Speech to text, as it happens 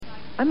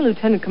I'm a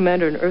lieutenant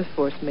commander in Earth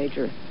Force,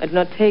 Major. I do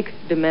not take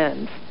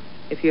demands.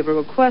 If you have a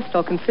request,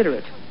 I'll consider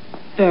it.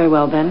 Very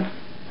well, then.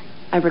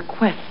 I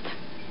request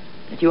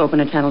that you open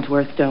a tunnel to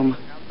Earth Dome.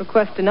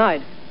 Request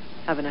denied.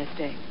 Have a nice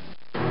day.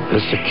 The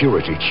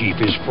security chief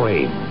is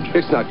framed.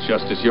 It's not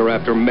justice you're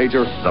after,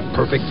 Major. The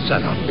perfect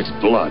setup. It's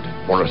blood.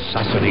 For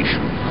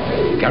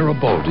assassination.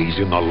 Garibaldi's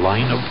in the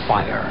line of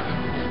fire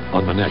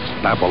on the next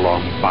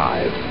Babylon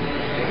 5.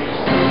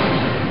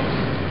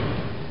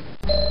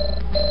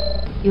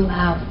 You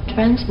have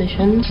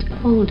transmissions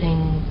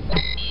holding.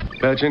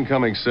 Patch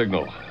incoming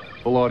signal.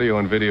 Full audio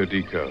and video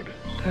decode.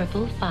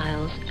 Purple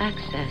files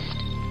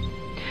accessed.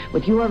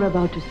 What you are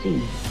about to see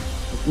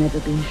has never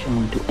been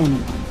shown to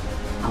anyone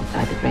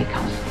outside the Grey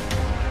Council.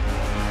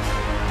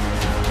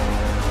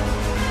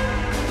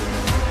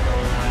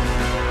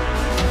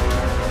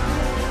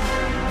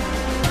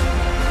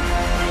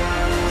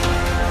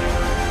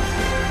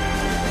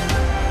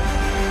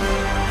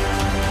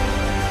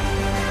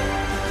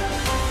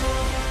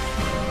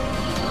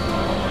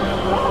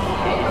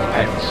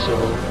 And so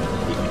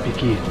it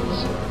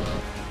begins.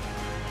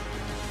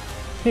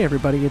 Hey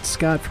everybody, it's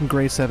Scott from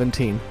Grey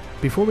 17.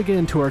 Before we get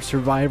into our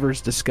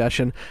Survivors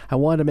discussion, I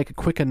wanted to make a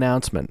quick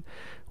announcement.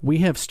 We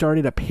have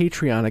started a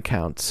Patreon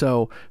account,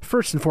 so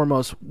first and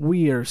foremost,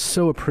 we are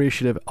so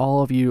appreciative of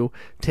all of you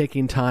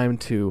taking time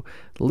to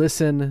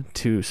listen,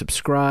 to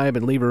subscribe,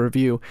 and leave a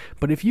review.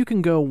 But if you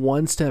can go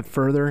one step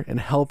further and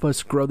help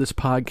us grow this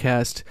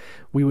podcast,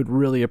 we would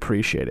really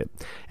appreciate it.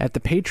 At the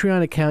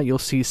Patreon account, you'll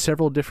see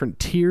several different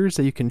tiers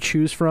that you can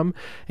choose from,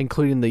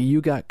 including the You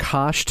Got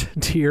Koshed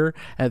tier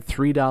at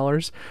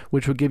 $3,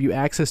 which will give you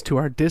access to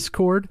our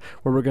Discord,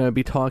 where we're going to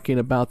be talking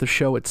about the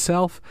show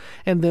itself,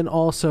 and then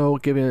also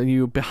giving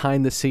you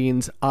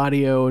behind-the-scenes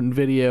audio and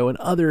video and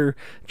other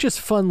just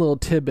fun little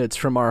tidbits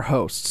from our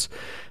hosts.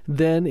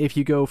 Then if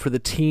you go for the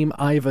Team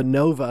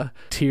Ivanova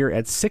tier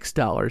at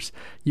 $6,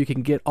 you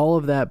can get all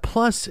of that,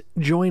 plus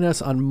join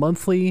us on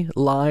monthly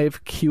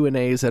live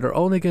Q&As that are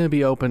only going to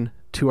be open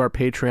to our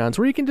Patreons,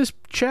 where you can just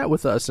chat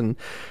with us and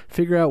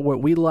figure out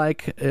what we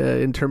like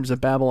in terms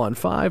of Babylon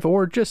 5,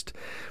 or just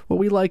what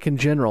we like in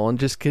general, and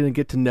just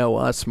get to know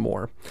us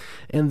more.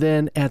 And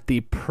then at the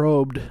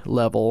probed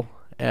level,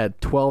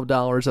 at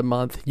 $12 a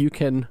month, you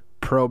can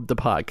probe the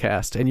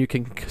podcast, and you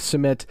can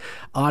submit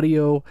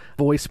audio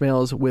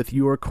voicemails with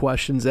your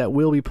questions that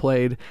will be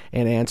played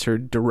and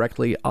answered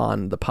directly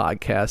on the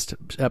podcast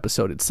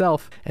episode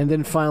itself. And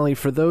then finally,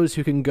 for those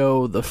who can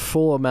go the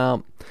full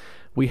amount,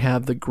 we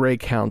have the Grey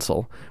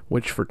Council,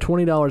 which for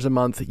 $20 a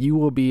month, you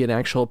will be an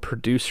actual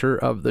producer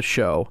of the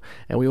show,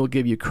 and we will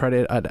give you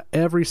credit on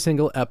every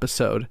single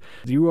episode.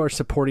 You are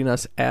supporting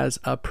us as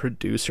a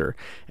producer.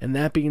 And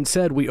that being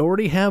said, we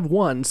already have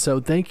one,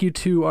 so thank you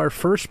to our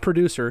first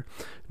producer,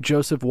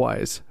 Joseph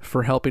Wise,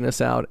 for helping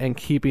us out and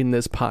keeping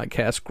this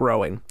podcast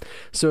growing.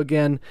 So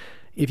again,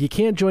 if you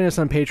can't join us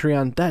on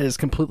Patreon, that is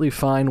completely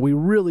fine. We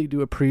really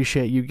do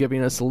appreciate you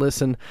giving us a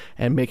listen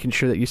and making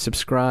sure that you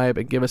subscribe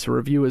and give us a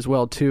review as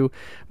well, too.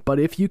 But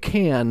if you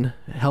can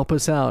help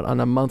us out on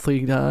a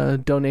monthly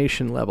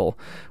donation level,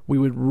 we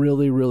would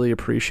really, really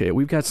appreciate it.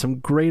 We've got some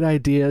great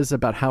ideas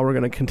about how we're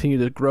going to continue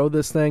to grow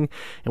this thing,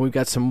 and we've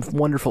got some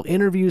wonderful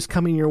interviews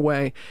coming your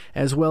way,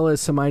 as well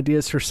as some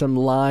ideas for some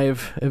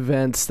live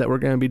events that we're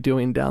going to be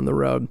doing down the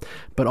road.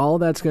 But all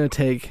that's going to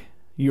take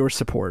your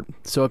support.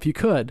 So if you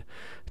could,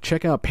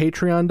 check out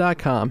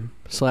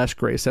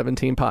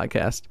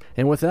patreon.com/Grey17podcast.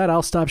 And with that,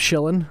 I'll stop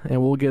shilling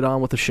and we'll get on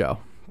with the show.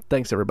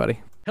 Thanks, everybody.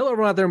 Hello,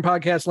 everyone out there in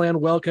podcast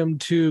land. Welcome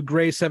to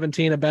Grey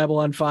 17, a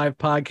Babylon 5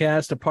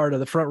 podcast, a part of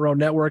the Front Row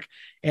Network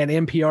and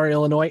NPR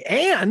Illinois,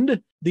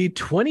 and the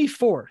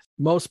 24th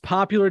most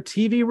popular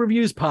TV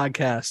reviews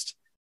podcast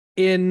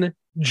in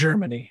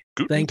Germany.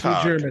 Thank you,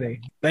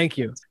 Germany. Thank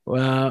you.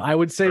 I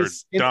would say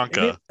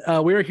Danke.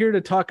 We are here to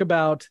talk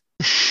about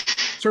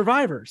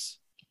Survivors.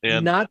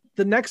 And not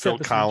the next Phil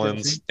episode.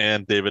 Collins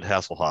and David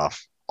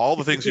Hasselhoff. All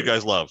the things you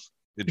guys love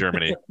in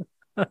Germany.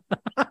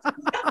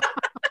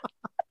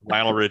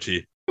 Lionel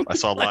Richie. I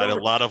saw a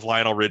lot of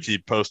Lionel Richie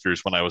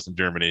posters when I was in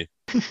Germany.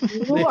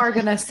 You are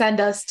going to send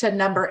us to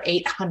number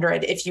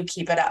 800 if you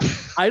keep it up.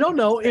 I don't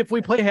know. If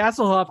we play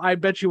Hasselhoff, I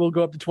bet you will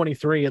go up to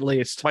 23 at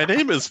least. My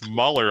name is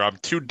Mueller. I'm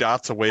 2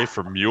 dots away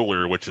from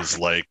Mueller, which is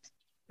like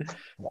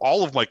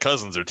all of my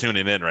cousins are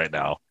tuning in right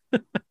now.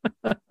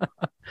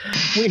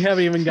 We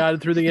haven't even gotten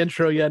through the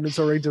intro yet, and it's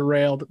already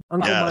derailed.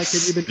 Uncle Mike,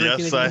 have you been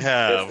drinking? Yes, I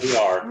have. Yes, we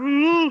are.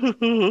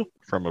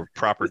 From a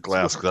proper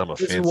glass, because I'm a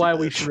fancy This is why bitch.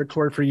 we should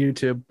record for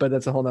YouTube, but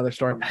that's a whole nother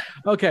story.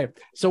 Okay,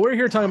 so we're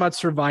here talking about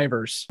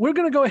Survivors. We're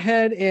going to go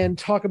ahead and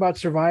talk about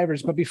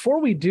Survivors, but before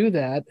we do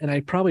that, and I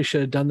probably should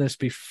have done this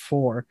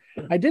before,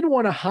 I did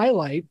want to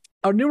highlight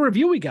a new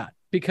review we got,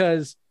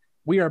 because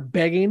we are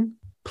begging,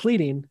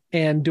 pleading,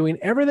 and doing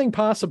everything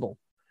possible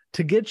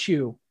to get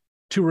you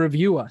to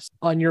review us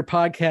on your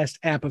podcast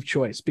app of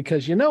choice,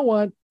 because you know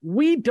what?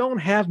 We don't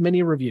have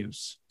many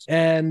reviews,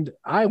 and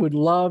I would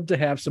love to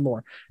have some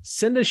more.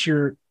 Send us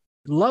your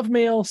love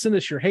mail, send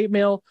us your hate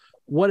mail,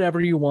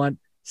 whatever you want.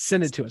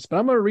 send it to us. But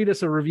I'm going to read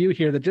us a review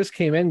here that just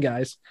came in,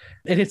 guys.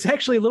 And it's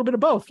actually a little bit of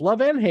both,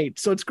 love and hate.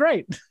 So it's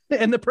great.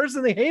 And the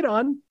person they hate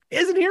on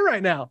isn't here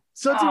right now.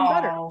 So it's even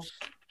better.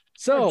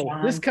 So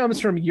this comes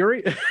from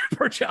Yuri.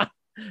 Poor John.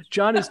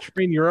 John is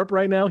in Europe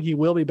right now. He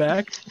will be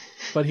back,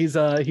 but he's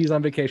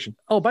on vacation.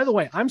 Oh, by the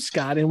way, I'm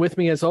Scott, and with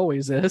me as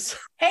always is...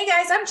 Hey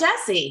guys, I'm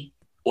Jesse.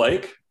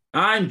 Blake.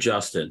 I'm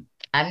Justin.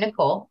 I'm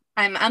Nicole.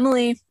 I'm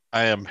Emily.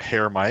 I am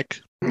Hair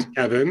Mike.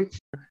 Kevin.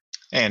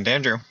 And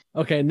Andrew.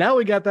 Okay, now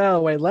we got that out of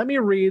the way. Let me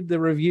read the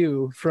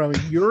review from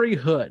Yuri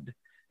Hood.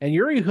 And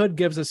Yuri Hood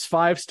gives us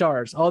 5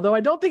 stars, although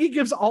I don't think he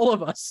gives all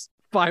of us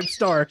 5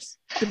 stars,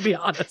 to be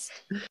honest.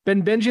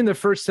 Been binging the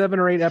first 7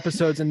 or 8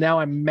 episodes, and now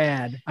I'm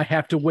mad. I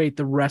have to wait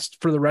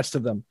for the rest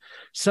of them.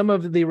 Some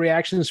of the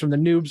reactions from the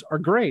noobs are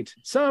great.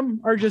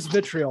 Some are just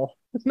vitriol.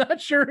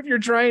 Not sure if you're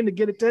trying to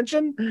get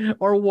attention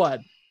or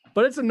what,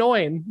 but it's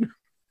annoying.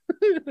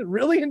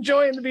 Really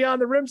enjoying the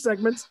Beyond the Rim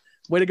segments.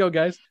 Way to go,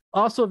 guys.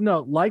 Also of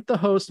note, like the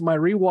host, my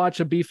rewatch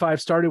of B5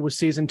 started with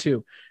season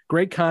 2.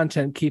 Great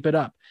content. Keep it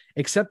up.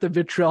 Except the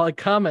vitriolic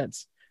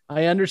comments.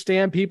 I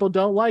understand people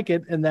don't like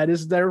it, and that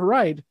is their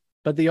right.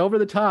 But the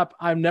over-the-top,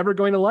 I'm never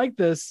going to like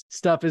this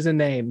stuff is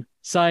inane.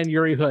 Signed,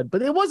 Yuri Hood.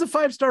 But it was a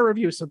 5-star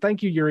review, so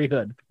thank you, Yuri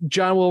Hood.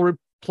 John will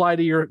reply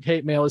to your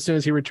hate mail as soon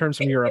as he returns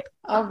from Europe.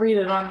 I'll read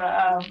it on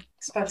the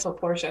special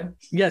portion.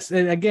 Yes,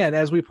 and again,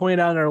 as we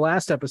pointed out in our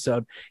last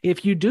episode,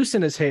 if you do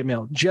send us hate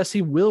mail,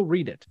 Jesse will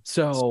read it.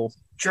 So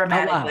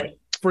dramatically.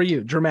 For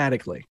you,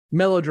 dramatically,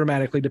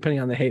 melodramatically,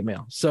 depending on the hate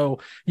mail. So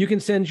you can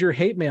send your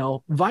hate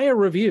mail via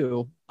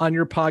review on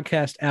your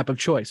podcast app of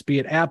choice, be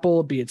it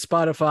Apple, be it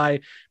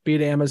Spotify, be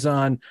it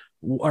Amazon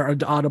or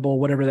Audible,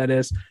 whatever that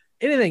is.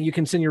 Anything you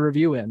can send your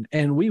review in,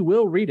 and we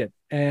will read it,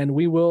 and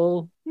we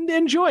will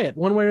enjoy it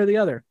one way or the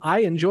other. I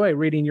enjoy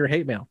reading your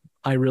hate mail.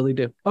 I really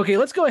do. Okay,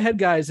 let's go ahead,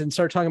 guys, and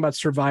start talking about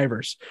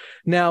survivors.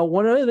 Now,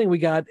 one other thing we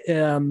got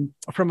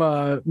from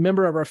a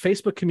member of our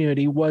Facebook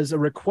community was a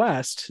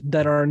request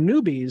that our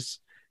newbies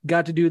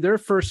got to do their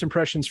first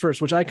impressions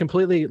first, which I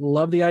completely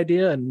love the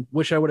idea and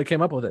wish I would have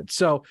came up with it.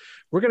 So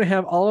we're going to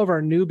have all of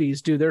our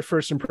newbies do their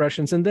first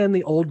impressions, and then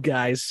the old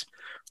guys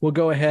will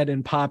go ahead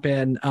and pop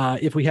in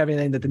if we have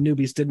anything that the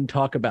newbies didn't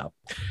talk about.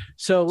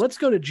 So let's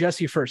go to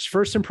Jesse first.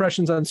 First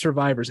impressions on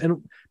survivors.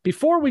 And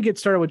before we get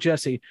started with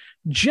Jesse,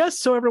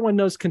 just so everyone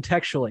knows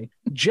contextually,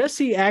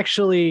 Jesse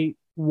actually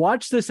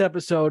watched this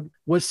episode,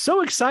 was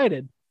so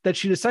excited that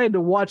she decided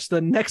to watch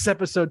the next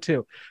episode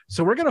too.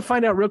 So we're going to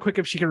find out real quick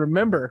if she can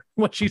remember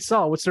what she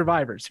saw with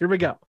survivors. Here we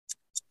go.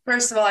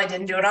 First of all, I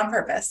didn't do it on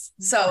purpose.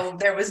 So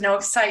there was no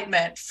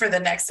excitement for the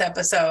next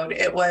episode.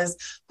 It was,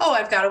 oh,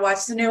 I've got to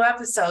watch the new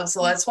episode.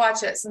 So let's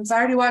watch it. Since I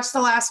already watched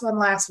the last one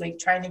last week,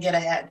 trying to get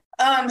ahead.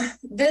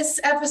 This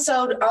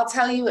episode, I'll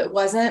tell you, it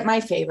wasn't my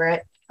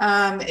favorite.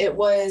 It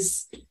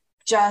was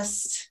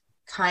just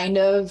kind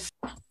of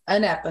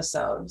an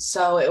episode.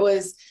 So it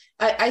was,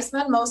 I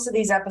spent most of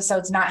these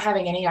episodes not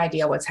having any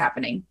idea what's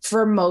happening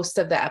for most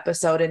of the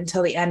episode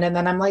until the end. And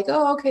then I'm like,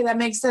 oh, okay, that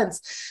makes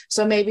sense.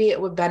 So maybe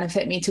it would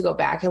benefit me to go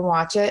back and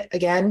watch it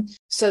again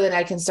so that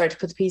I can start to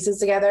put the pieces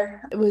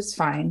together. It was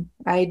fine.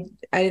 I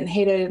didn't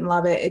hate it. I didn't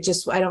love it.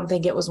 I don't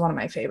think it was one of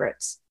my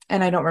favorites.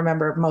 And I don't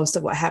remember most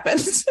of what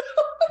happened.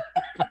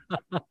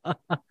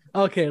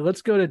 Okay,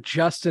 let's go to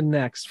Justin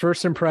next.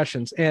 First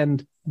impressions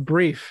and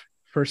brief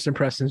first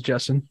impressions,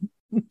 Justin.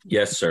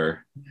 Yes,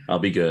 sir. I'll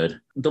be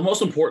good. The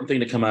most important thing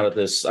to come out of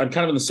this, I'm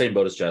kind of in the same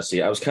boat as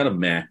Jesse. I was kind of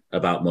meh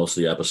about most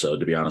of the episode,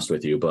 to be honest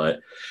with you.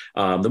 But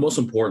the most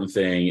important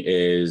thing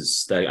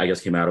is that I guess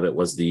came out of it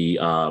was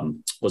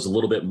was a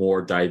little bit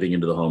more diving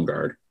into the home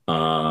guard.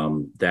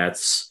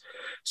 That's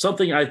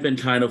something I've been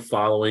kind of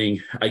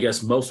following. I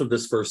guess most of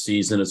this first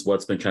season is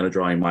what's been kind of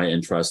drawing my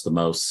interest the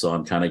most.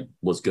 So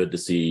was good to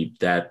see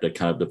that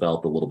kind of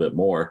develop a little bit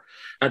more.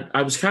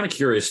 I was kind of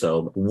curious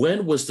though,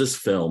 when was this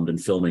filmed in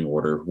filming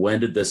order? When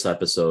did this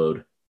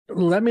episode?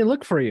 Let me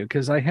look for you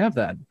because I have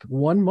that.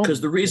 One moment.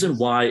 Because the reason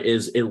why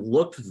is the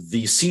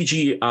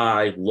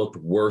CGI looked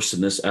worse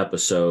in this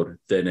episode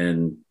than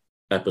in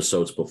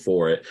episodes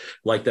before it.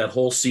 Like that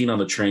whole scene on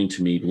the train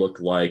to me looked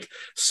like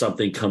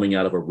something coming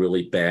out of a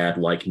really bad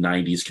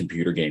 90s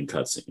computer game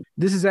cutscene.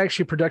 This is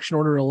actually production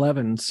order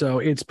 11, so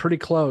it's pretty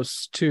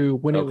close to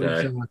when it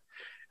was.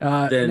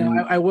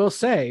 Now, I will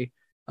say,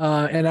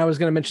 and I was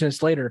going to mention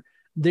this later,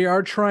 they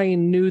are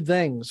trying new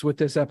things with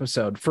this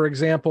episode. For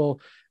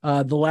example,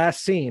 the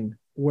last scene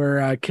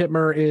where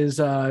Kitmer is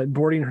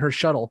boarding her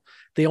shuttle.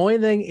 The only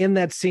thing in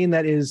that scene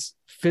that is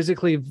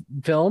physically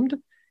filmed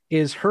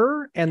is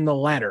her and the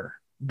ladder.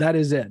 That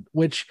is it,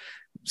 which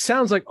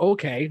sounds like,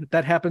 okay,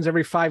 that happens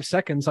every 5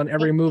 seconds on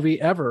every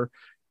movie ever.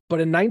 But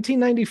in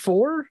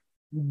 1994,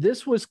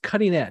 this was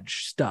cutting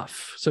edge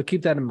stuff. So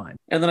keep that in mind.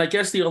 And then I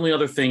guess the only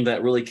other thing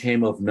that really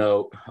came of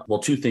note, well,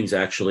 2 things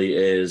actually,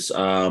 is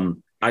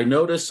I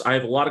noticed I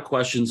have a lot of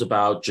questions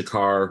about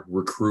G'Kar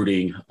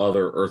recruiting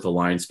other Earth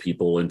Alliance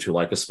people into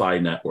a spy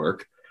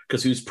network,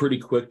 because he was pretty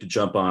quick to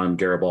jump on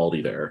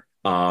Garibaldi there.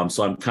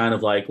 So I'm kind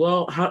of like,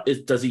 well,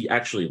 does he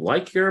actually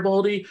like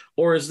Garibaldi,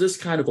 or is this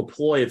kind of a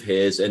ploy of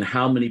his? And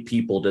how many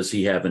people does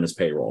he have in his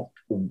payroll?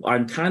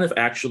 I'm kind of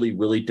actually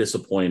really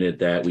disappointed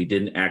that we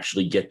didn't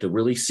actually get to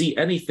really see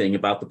anything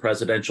about the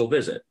presidential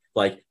visit.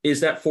 Like,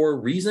 is that for a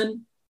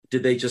reason?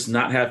 Did they just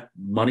not have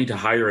money to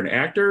hire an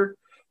actor?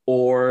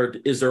 Or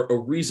is there a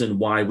reason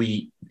why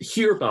we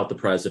hear about the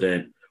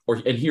president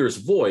and hear his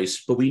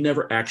voice, but we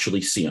never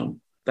actually see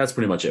him? That's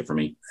pretty much it for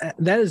me.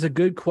 That is a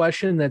good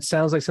question. That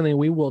sounds like something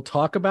we will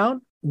talk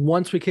about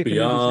once we kick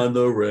Beyond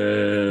the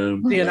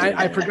Rim. And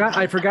I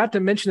forgot to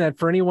mention that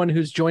for anyone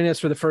who's joining us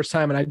for the first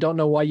time, and I don't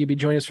know why you'd be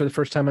joining us for the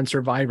first time on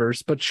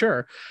Survivors, but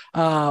sure.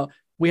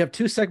 We have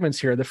 2 segments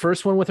here. The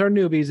first one with our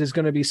newbies is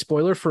going to be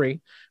spoiler free.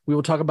 We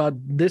will talk about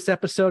this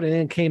episode and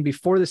it came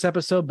before this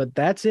episode, but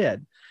that's it.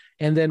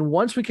 And then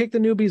once we kick the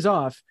newbies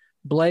off,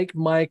 Blake,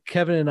 Mike,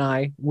 Kevin, and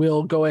I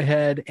will go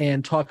ahead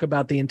and talk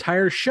about the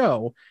entire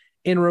show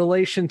in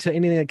relation to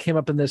anything that came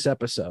up in this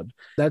episode.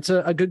 That's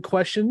a good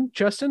question,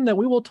 Justin, that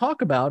we will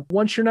talk about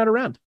once you're not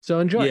around. So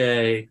enjoy.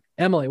 Yay.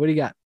 Emily, what do you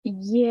got?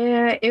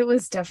 Yeah, it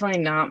was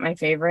definitely not my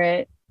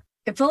favorite.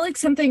 It felt like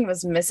something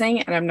was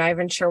missing, and I'm not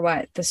even sure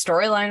what. The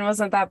storyline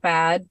wasn't that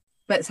bad,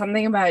 but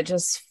something about it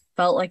just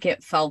felt like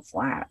it fell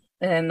flat.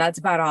 And that's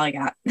about all I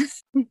got.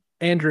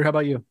 Andrew, how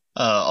about you?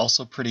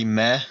 Also pretty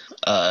meh.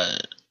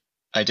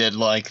 I did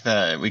like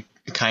that we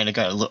kind of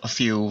got a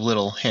few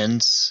little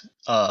hints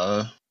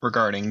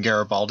regarding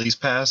Garibaldi's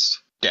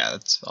past. Yeah,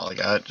 that's all I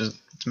got. Just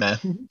meh.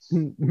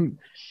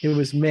 It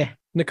was meh.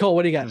 Nicole,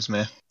 what do you got? It was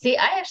meh. See,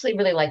 I actually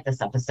really like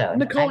this episode.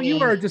 Nicole, you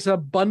are just a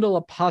bundle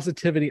of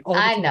positivity.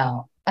 I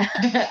know.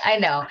 I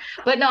know.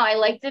 But no, I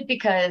liked it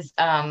because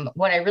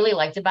what I really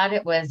liked about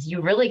it was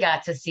you really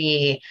got to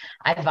see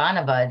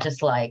Ivanova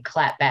just like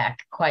clap back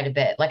quite a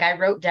bit. Like I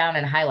wrote down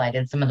and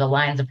highlighted some of the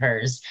lines of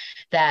hers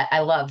that I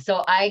love.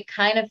 So I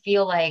kind of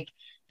feel like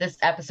this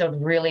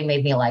episode really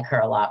made me like her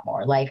a lot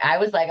more. Like I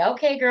was like,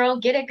 okay, girl,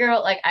 get it,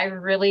 girl. Like I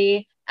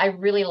really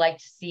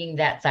liked seeing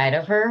that side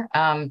of her.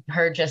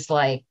 Her just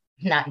like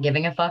not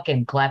giving a fuck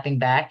and clapping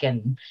back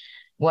and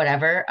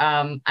whatever.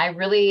 I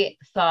really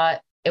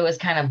thought it was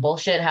kind of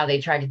bullshit how they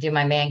tried to do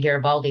my man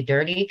Garibaldi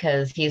dirty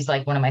because he's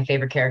like one of my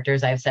favorite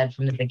characters I've said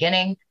from the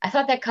beginning. I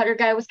thought that Cutter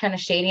guy was kind of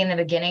shady in the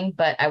beginning,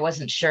 but I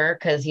wasn't sure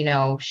because, you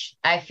know,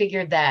 I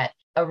figured that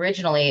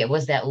originally it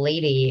was that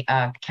lady,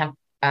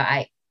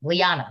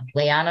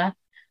 Liana.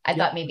 I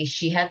thought maybe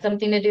she had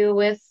something to do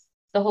with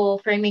the whole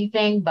framing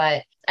thing,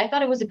 but I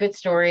thought it was a good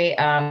story.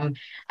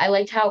 I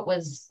liked how it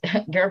was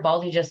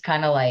Garibaldi just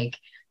kind of like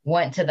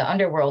went to the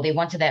underworld. He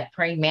went to that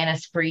praying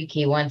mantis freak.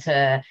 He went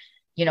to,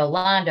 you know,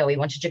 Londo. He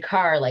went to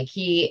Jakar. Like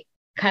he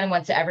kind of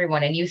went to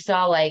everyone. And you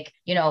saw like,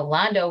 you know,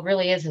 Londo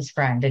really is his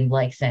friend and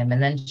likes him.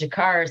 And then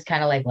Jakar is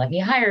kind of like, let me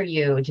hire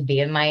you to be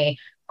in my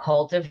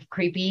cult of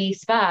creepy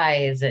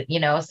spies, you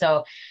know?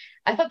 So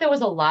I thought there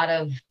was a lot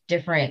of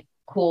different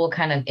cool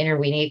kind of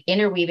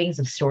interweavings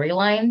of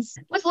storylines.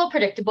 It was a little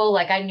predictable.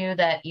 Like I knew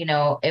that, you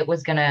know, it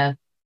was going to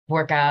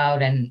work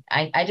out. And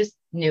I just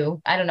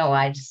knew, I don't know.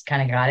 I just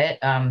kind of got it.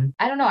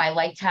 I don't know. I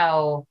liked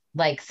how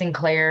like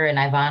Sinclair and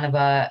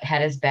Ivanova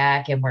had his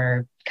back and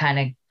were kind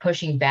of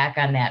pushing back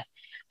on that.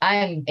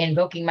 I'm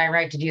invoking my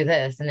right to do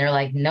this. And they're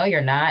like, no,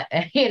 you're not.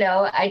 You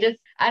know, I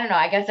don't know.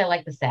 I guess I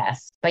like the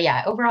sass. But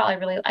yeah, overall,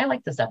 I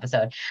like this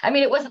episode. I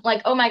mean, it wasn't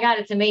like, oh my God,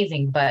 it's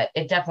amazing, but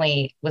it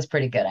definitely was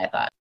pretty good, I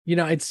thought. You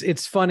know,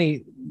 it's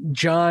funny.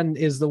 John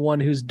is the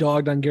one who's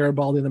dogged on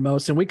Garibaldi the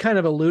most. And we kind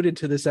of alluded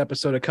to this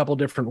episode a couple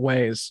different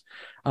ways.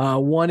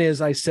 One is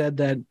I said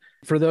that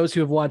for those who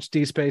have watched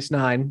Deep Space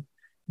Nine,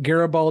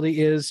 Garibaldi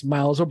is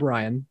Miles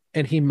O'Brien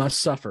and he must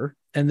suffer.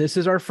 And this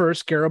is our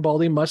first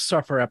Garibaldi must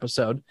suffer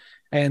episode.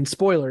 And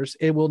spoilers,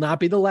 it will not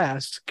be the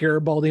last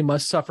Garibaldi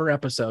must suffer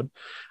episode.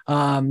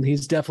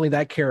 He's definitely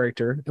that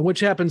character, which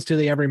happens to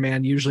the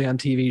everyman usually on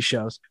TV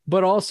shows.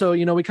 But also,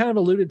 you know, we kind of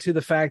alluded to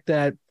the fact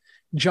that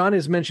John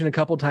has mentioned a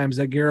couple times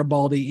that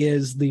Garibaldi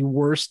is the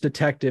worst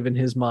detective in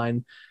his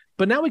mind.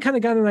 But now we kind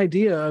of got an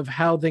idea of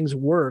how things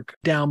work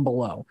down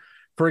below.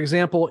 For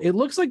example, it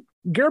looks like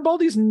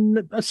Garibaldi's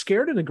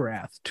scared of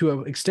Nagrath to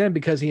an extent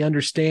because he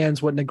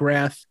understands what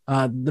Nagrath,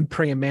 the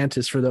praying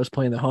mantis for those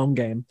playing the home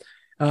game,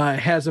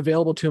 has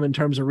available to him in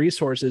terms of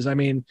resources. I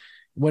mean,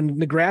 when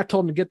Nagrath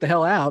told him to get the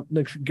hell out,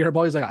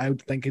 Garibaldi's like, I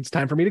think it's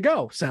time for me to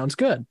go. Sounds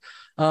good.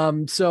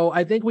 So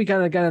I think we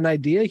kind of got an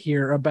idea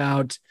here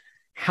about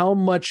how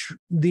much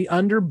the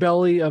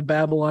underbelly of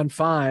Babylon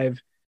 5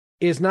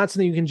 is not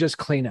something you can just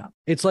clean up.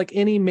 It's like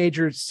any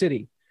major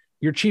city.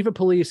 Your chief of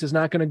police is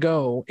not going to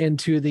go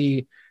into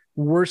the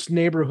worst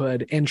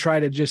neighborhood and try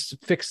to just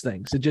fix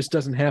things. It just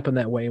doesn't happen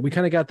that way. And we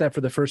kind of got that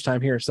for the first time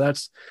here. So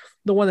that's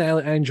the one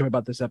that I enjoy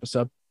about this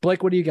episode.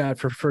 Blake, what do you got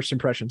for first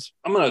impressions?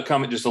 I'm going to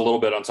comment just a little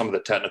bit on some of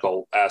the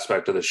technical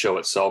aspect of the show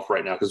itself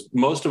right now, because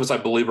most of us, I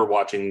believe, are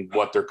watching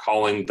what they're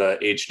calling the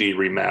HD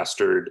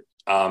remastered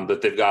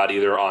that they've got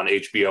either on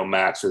HBO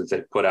Max or that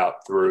they've put out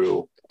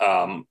through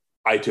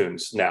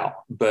iTunes now.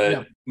 But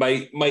yeah.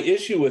 My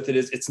issue with it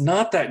is it's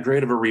not that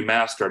great of a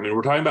remaster. I mean,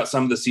 we're talking about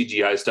some of the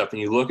CGI stuff,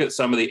 and you look at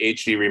some of the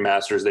HD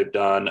remasters they've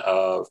done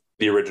of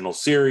the original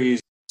series.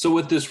 So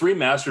with this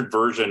remastered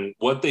version,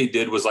 what they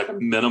did was like a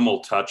minimal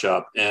touch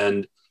up.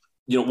 And,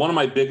 one of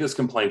my biggest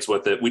complaints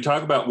with it, we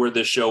talk about where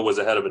this show was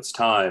ahead of its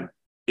time.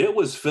 It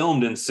was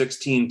filmed in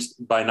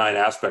 16:9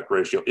 aspect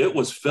ratio. It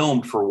was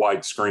filmed for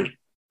widescreen.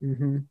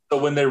 Mm-hmm. So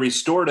when they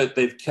restored it,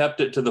 they've kept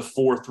it to the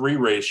 4:3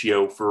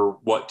 ratio for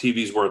what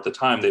TVs were at the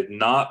time. They've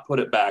not put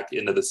it back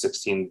into the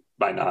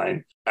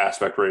 16:9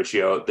 aspect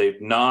ratio.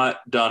 They've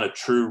not done a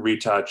true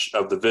retouch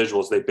of the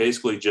visuals. They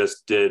basically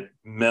just did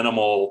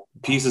minimal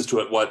pieces to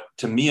it, what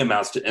to me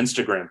amounts to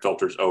Instagram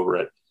filters over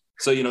it.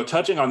 So,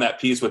 touching on that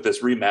piece with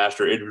this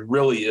remaster, it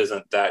really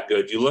isn't that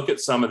good. You look at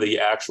some of the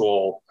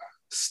actual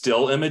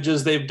still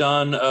images they've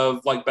done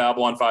of like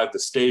Babylon 5, the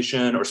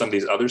station, or some of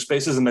these other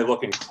spaces, and they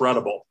look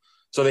incredible.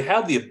 So they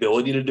had the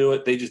ability to do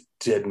it. They just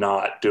did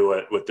not do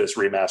it with this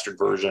remastered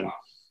version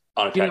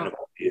on a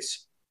technical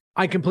piece.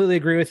 I completely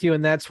agree with you.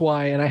 And that's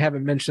why, and I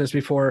haven't mentioned this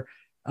before,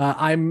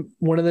 I'm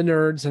one of the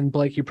nerds, and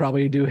Blake, you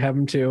probably do have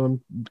them too,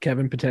 and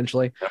Kevin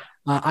potentially.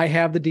 I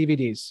have the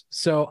DVDs.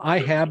 So I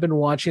have been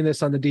watching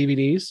this on the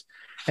DVDs.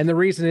 And the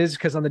reason is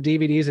because on the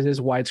DVDs, it is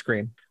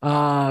widescreen,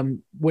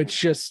 which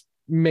just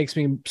makes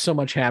me so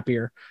much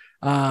happier.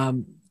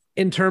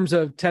 In terms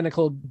of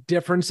technical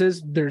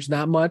differences, there's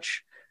not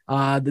much.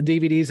 The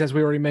DVDs, as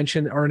we already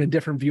mentioned, are in a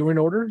different viewing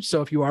order.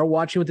 So if you are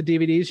watching with the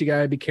DVDs, you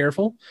got to be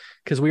careful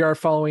because we are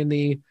following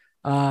the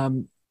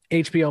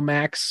HBO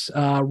Max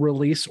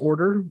release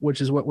order, which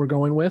is what we're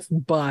going with.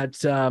 But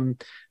the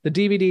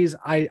DVDs,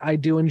 I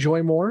do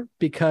enjoy more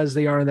because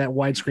they are in that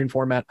widescreen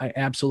format. I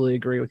absolutely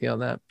agree with you on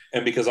that.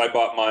 And because I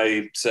bought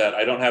my set,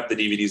 I don't have the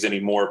DVDs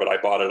anymore, but I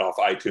bought it off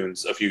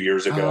iTunes a few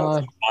years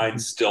ago.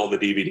 Mine's still the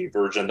DVD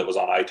version that was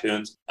on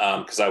iTunes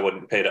because I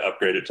wouldn't pay to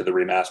upgrade it to the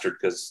remastered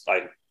because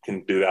I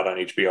can do that on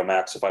HBO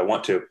Max if I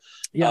want to.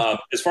 Yeah.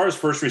 As far as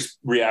first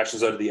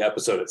reactions out of the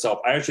episode itself,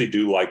 I actually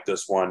do like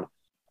this one.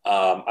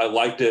 I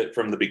liked it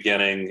from the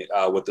beginning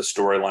with the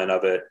storyline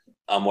of it,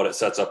 what it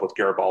sets up with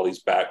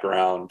Garibaldi's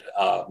background,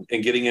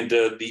 and getting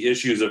into the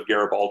issues of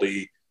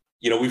Garibaldi.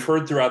 We've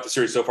heard throughout the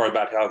series so far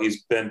about how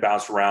he's been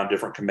bounced around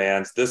different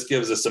commands. This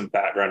gives us some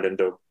background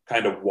into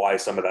kind of why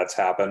some of that's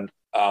happened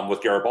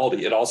with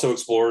Garibaldi. It also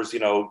explores,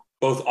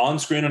 both on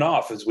screen and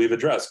off, as we've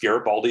addressed.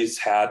 Garibaldi's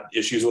had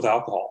issues with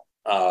alcohol.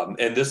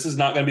 And this is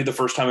not going to be the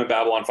first time in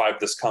Babylon 5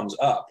 this comes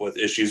up with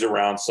issues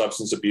around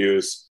substance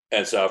abuse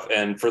and stuff.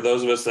 And for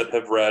those of us that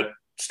have read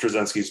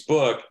Straczynski's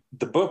book,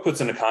 the book puts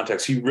into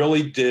context, he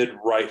really did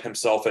write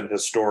himself and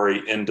his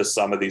story into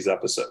some of these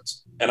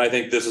episodes. And I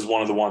think this is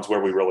one of the ones where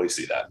we really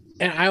see that.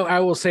 And I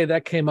will say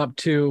that came up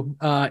too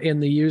in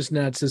the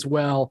Usenets as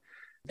well.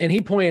 And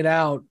he pointed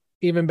out,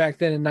 even back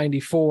then in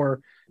 94,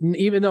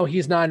 even though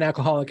he's not an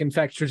alcoholic, in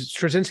fact,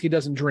 Straczynski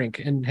doesn't drink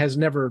and has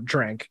never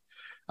drank.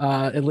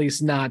 At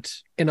least not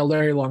in a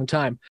very long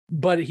time.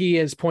 But he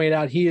has pointed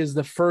out he is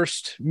the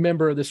first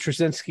member of the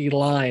Straczynski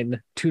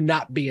line to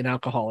not be an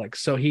alcoholic.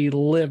 So he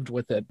lived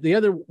with it. The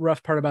other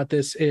rough part about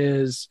this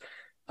is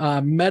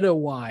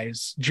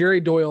meta-wise, Jerry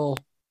Doyle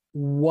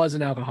was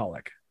an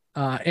alcoholic.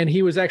 And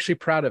he was actually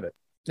proud of it.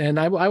 And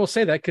I will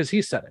say that because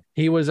he said it.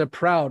 He was a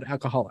proud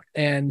alcoholic.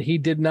 And he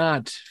did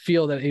not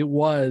feel that it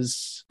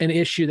was an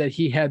issue that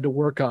he had to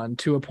work on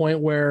to a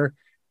point where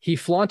he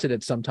flaunted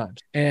it sometimes.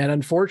 And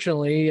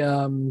unfortunately,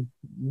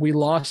 we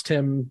lost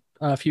him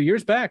a few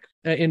years back,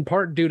 in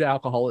part due to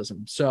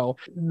alcoholism. So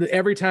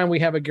every time we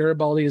have a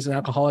Garibaldi as an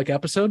alcoholic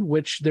episode,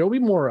 which there will be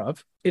more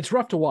of, it's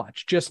rough to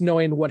watch, just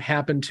knowing what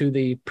happened to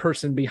the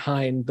person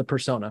behind the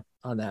persona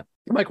on that.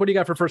 Mike, what do you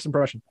got for first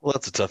impression? Well,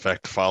 that's a tough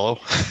act to follow.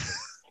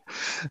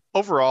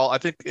 Overall, I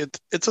think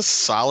it's a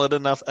solid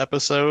enough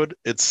episode.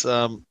 It's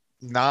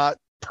not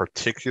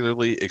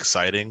particularly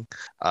exciting.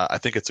 I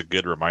think it's a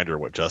good reminder of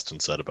what Justin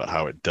said about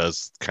how it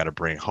does kind of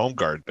bring Home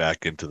Guard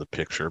back into the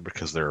picture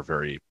because they're a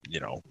very,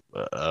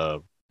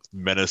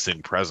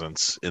 menacing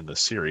presence in the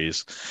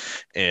series,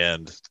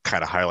 and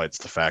kind of highlights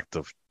the fact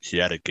of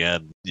yet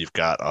again, you've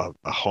got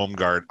a Home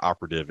Guard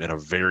operative in a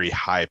very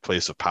high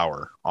place of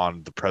power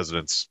on the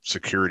president's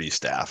security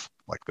staff,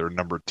 like they're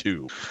number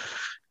 2.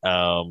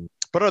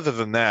 But other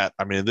than that,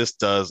 I mean,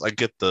 I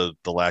get the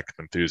lack of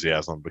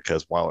enthusiasm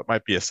because while it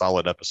might be a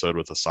solid episode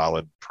with a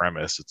solid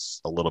premise, it's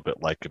a little bit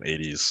like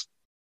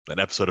an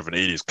episode of an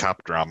 80s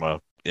cop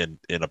drama in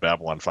a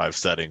Babylon 5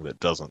 setting that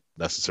doesn't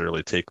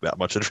necessarily take that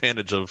much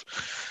advantage of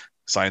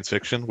science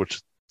fiction,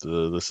 which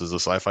this is a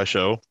sci-fi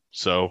show.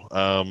 So,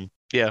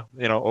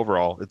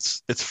 overall,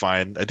 it's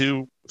fine. I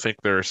do think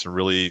there are some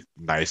really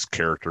nice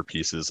character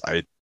pieces.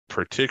 I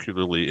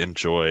particularly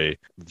enjoy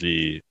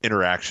the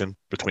interaction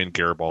between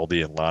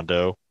Garibaldi and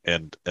Londo,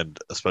 and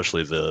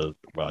especially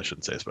I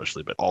shouldn't say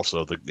especially, but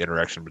also the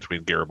interaction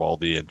between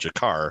Garibaldi and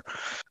G'Kar,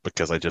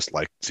 because I just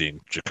like seeing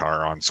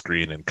G'Kar on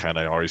screen and kind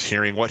of always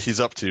hearing what he's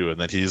up to,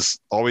 and that he's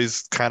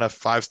always kind of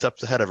 5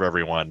 steps ahead of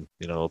everyone.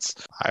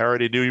 I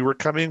already knew you were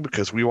coming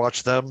because we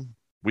watch them.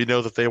 We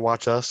know that they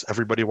watch us.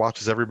 Everybody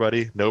watches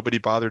everybody. Nobody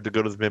bothered to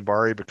go to the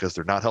Minbari because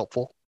they're not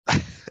helpful.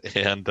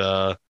 And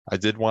I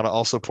did want to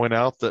also point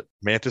out that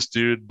Mantis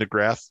Dude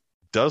McGrath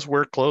does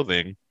wear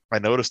clothing I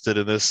noticed it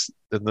in this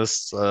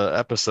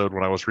episode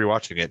when I was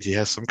rewatching it. He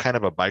has some kind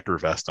of a biker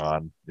vest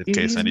on, in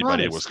case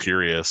anybody was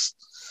curious.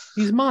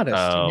 He's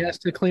modest. He has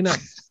to clean up.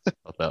 I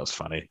thought that was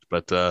funny,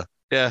 but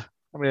yeah.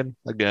 I mean,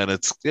 again,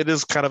 it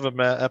is kind of a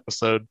meh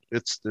episode.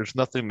 There's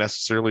nothing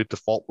necessarily to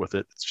fault with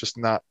it. It's just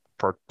not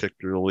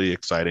particularly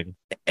exciting.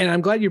 And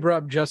I'm glad you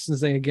brought up Justin's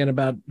thing again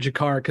about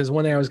G'Kar, because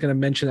one thing I was going to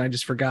mention, I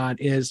just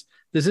forgot, is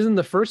this isn't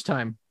the first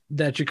time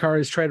that G'Kar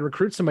has tried to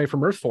recruit somebody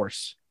from Earth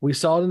Force. We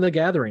saw it in The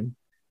Gathering.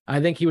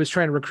 I think he was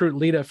trying to recruit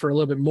Lita for a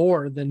little bit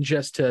more than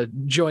just to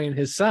join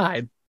his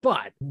side,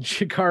 but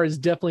G'Kar is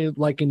definitely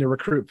liking to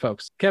recruit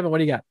folks. Kevin, what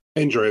do you got?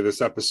 I enjoy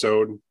this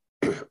episode.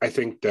 I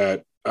think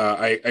that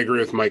I agree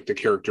with Mike. The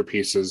character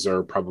pieces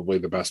are probably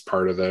the best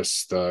part of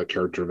this, the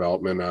character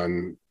development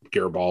on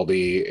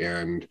Garibaldi.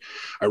 And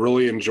I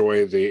really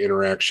enjoy the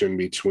interaction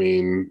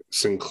between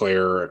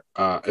Sinclair,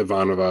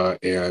 Ivanova,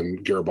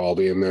 and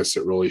Garibaldi in this.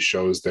 It really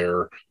shows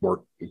their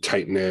more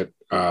tight-knit,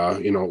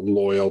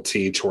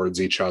 loyalty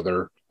towards each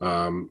other,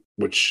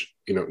 which,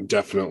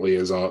 definitely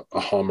is a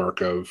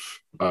hallmark of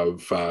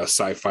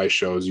sci-fi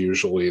shows.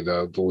 Usually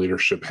the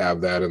leadership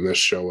have that, and this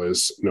show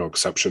is no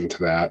exception to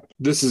that.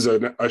 This is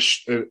an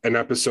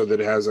episode that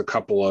has a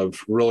couple of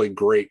really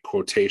great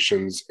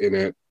quotations in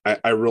it.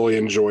 I really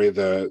enjoy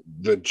the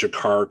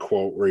G'Kar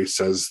quote where he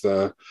says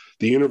the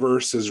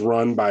universe is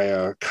run by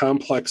a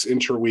complex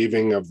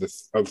interweaving of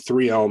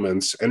three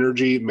elements: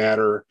 energy,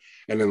 matter,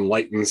 and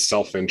enlightened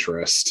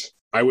self-interest.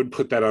 I would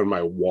put that on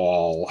my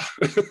wall.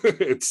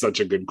 It's such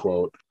a good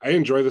quote. I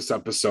enjoy this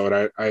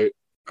episode.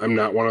 I'm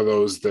not one of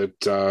those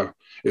that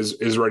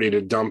is ready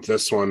to dump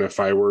this one if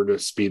I were to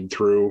speed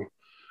through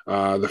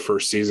the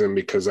first season,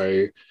 because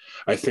I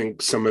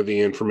think some of the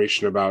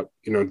information about,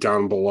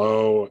 down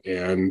below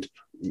and,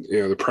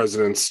 the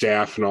president's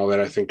staff and all that,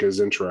 I think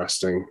is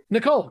interesting.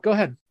 Nicole, go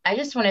ahead. I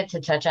just wanted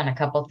to touch on a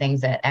couple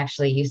things that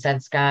actually you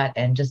said, Scott,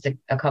 and just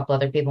a couple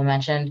other people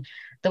mentioned.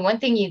 The one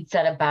thing you'd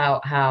said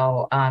about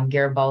how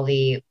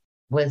Garibaldi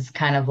was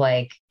kind of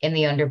like in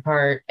the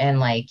underpart and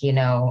like,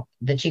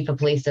 the chief of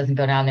police doesn't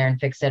go down there and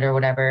fix it or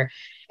whatever.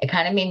 It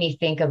kind of made me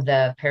think of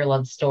the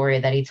parallel story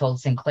that he told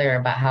Sinclair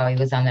about how he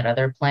was on that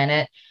other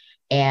planet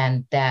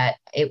and that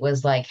it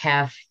was like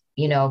half,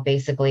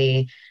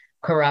 basically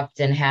corrupt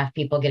and half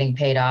people getting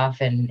paid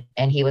off. And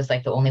he was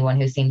like the only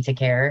one who seemed to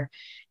care.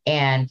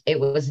 And it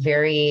was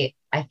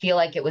I feel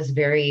like it was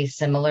very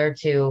similar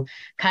to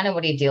kind of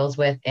what he deals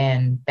with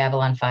in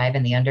Babylon 5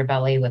 and the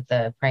underbelly with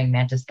the praying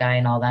mantis guy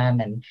and all them.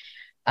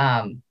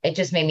 And it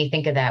just made me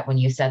think of that when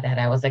you said that.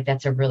 I was like,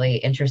 that's a really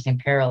interesting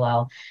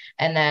parallel.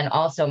 And then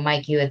also,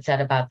 Mike, you had said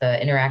about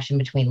the interaction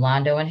between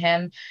Londo and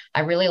him.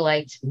 I really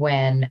liked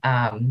when,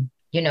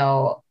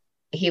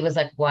 he was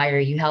like, why are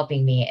you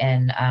helping me?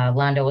 And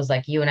Londo was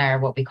like, you and I are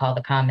what we call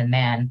the common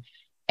man.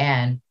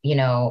 And,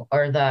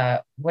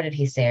 or what did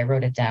he say? I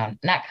wrote it down.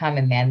 Not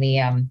common man, the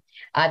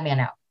odd man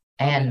out.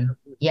 And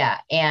yeah.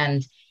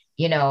 And,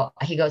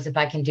 he goes, if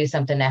I can do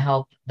something to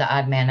help the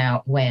odd man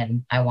out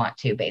when I want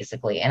to,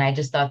 basically. And I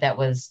just thought that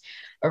was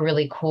a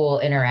really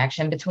cool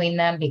interaction between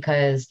them,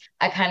 because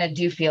I kind of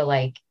do feel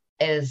like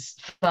as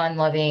fun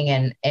loving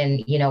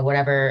and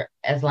whatever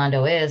as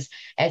Londo is,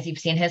 as you've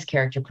seen his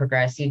character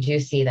progress, you do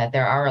see that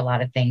there are a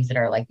lot of things that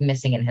are like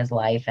missing in his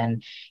life,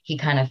 and he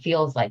kind of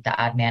feels like the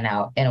odd man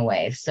out in a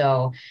way.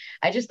 So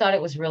I just thought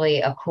it was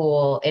really a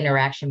cool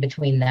interaction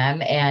between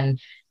them, and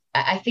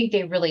I think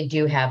they really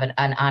do have an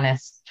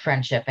honest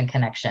friendship and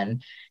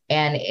connection.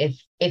 And if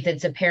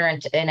it's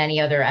apparent in any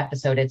other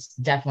episode, it's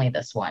definitely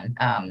this one.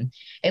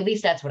 At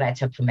least that's what I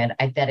took from it.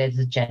 That is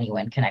a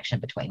genuine connection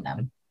between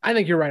them. I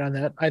think you're right on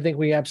that. I think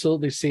we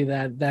absolutely see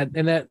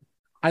that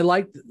I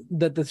like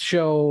that the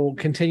show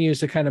continues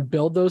to kind of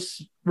build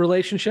those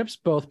relationships,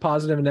 both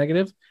positive and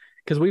negative,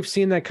 because we've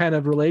seen that kind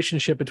of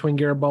relationship between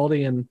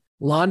Garibaldi and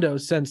Londo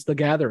since The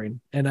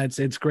Gathering, and I'd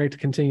say it's great to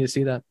continue to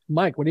see that.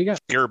 Mike, what do you got?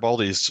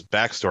 Garibaldi's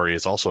backstory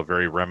is also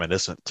very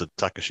reminiscent to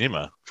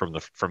Takashima from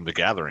the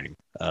Gathering.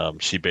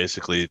 She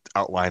basically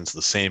outlines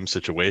the same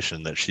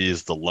situation, that she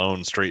is the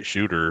lone straight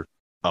shooter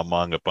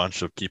among a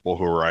bunch of people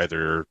who are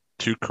either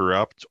too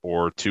corrupt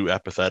or too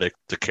apathetic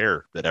to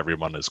care that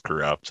everyone is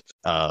corrupt.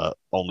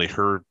 Only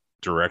her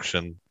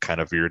direction kind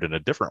of veered in a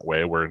different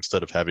way, where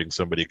instead of having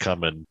somebody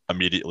come and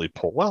immediately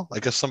I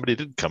guess somebody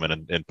did come in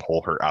and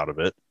pull her out of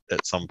it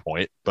at some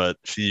point, but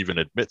she even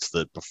admits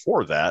that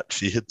before that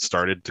she had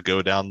started to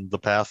go down the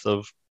path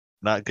of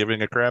not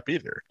giving a crap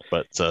either.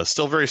 But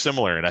still very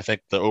similar, and I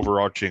think the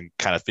overarching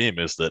kind of theme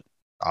is that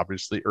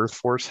obviously Earth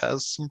Force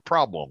has some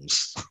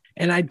problems.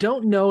 And I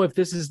don't know if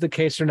this is the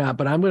case or not,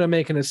 but I'm going to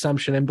make an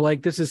assumption. And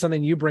Blake, this is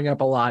something you bring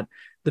up a lot,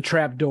 the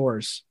trap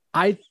doors.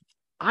 I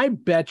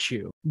bet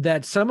you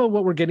that some of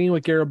what we're getting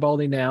with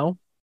Garibaldi now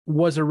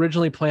was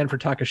originally planned for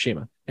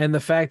Takashima. And the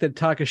fact that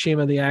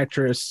Takashima, the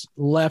actress,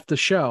 left the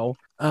show,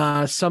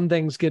 some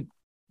things get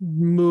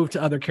moved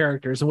to other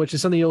characters, and which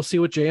is something you'll see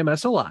with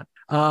JMS a lot.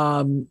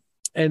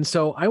 And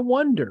so I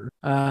wonder,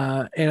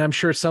 and I'm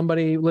sure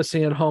somebody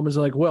listening at home is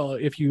like, well,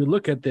 if you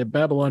look at the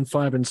Babylon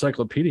 5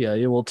 encyclopedia,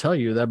 it will tell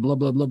you that blah,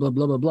 blah, blah, blah,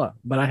 blah, blah, blah.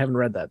 But I haven't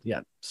read that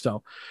yet.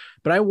 So,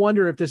 But I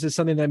wonder if this is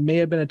something that may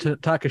have been a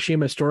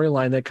Takashima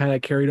storyline that kind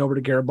of carried over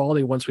to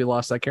Garibaldi once we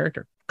lost that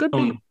character. Could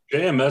be.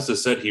 JMS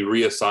has said he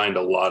reassigned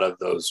a lot of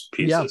those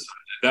pieces.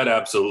 Yeah. That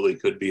absolutely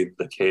could be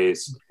the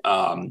case,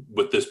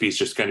 with this piece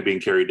just kind of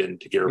being carried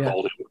into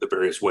Garibaldi with the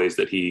various ways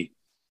that he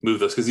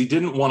moved us, because he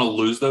didn't want to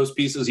lose those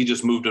pieces. He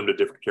just moved them to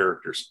different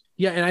characters.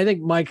 Yeah, and I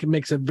think Mike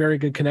makes a very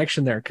good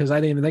connection there, because I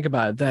didn't even think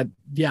about it. That,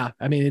 yeah,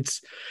 I mean,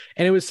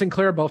 it was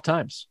Sinclair both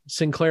times.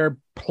 Sinclair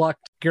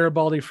plucked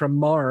Garibaldi from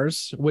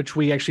Mars, which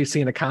we actually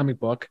see in a comic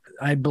book.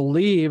 I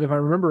believe, if I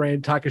remember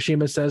right,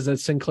 Takashima says that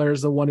Sinclair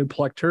is the one who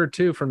plucked her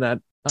too from that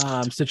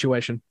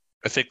situation.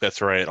 I think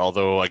that's right.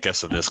 Although I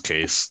guess in this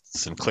case,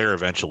 Sinclair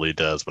eventually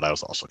does, but I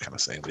was also kind of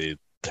saying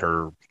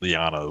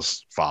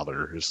Lyanna's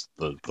father is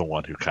the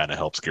one who kind of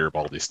helps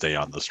Garibaldi stay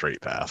on the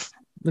straight path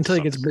until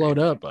he gets blown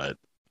up. But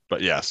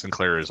yeah,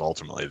 Sinclair is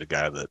ultimately the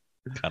guy that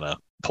kind of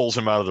pulls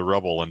him out of the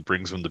rubble and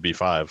brings him to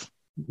B5.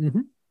 Mm-hmm.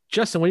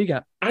 Justin, what do you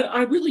got?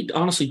 I really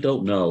honestly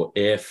don't know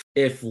if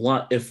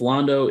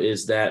Londo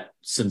is that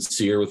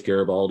sincere with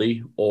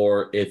Garibaldi,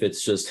 or if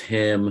it's just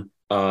him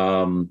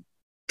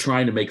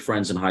trying to make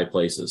friends in high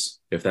places,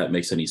 if that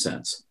makes any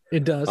sense.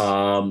 It does.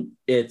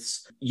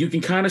 You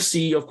can kind of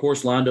see, of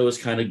course, Londo is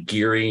kind of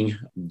gearing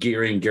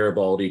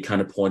Garibaldi,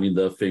 kind of pointing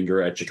the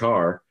finger at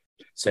G'Kar,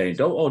 saying,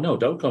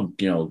 don't come,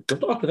 don't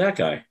talk to that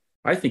guy.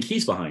 I think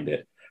he's behind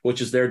it, which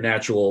is their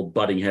natural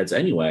butting heads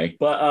anyway.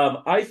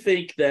 But I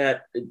think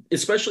that,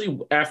 especially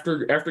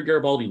after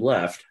Garibaldi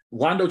left,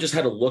 Londo just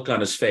had a look on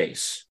his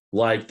face,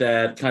 like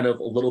that kind of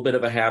a little bit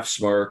of a half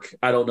smirk.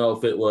 I don't know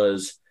if it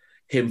was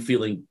him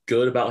feeling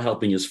good about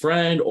helping his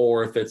friend,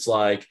 or if it's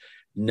like,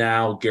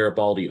 now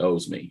Garibaldi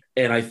owes me.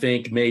 And I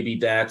think maybe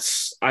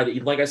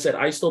like I said,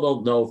 I still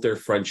don't know if their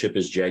friendship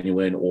is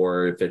genuine,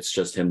 or if it's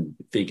just him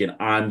thinking,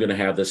 I'm going to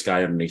have this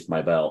guy underneath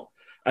my belt.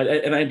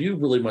 And I do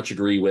really much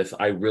agree with,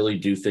 I really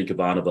do think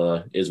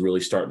Ivanova is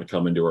really starting to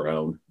come into her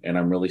own, and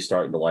I'm really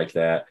starting to like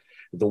that.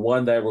 The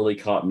one that really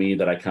caught me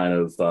that I kind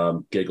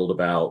of giggled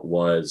about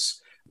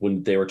was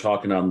when they were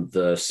talking on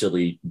the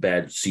silly,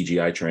 bad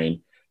CGI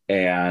train,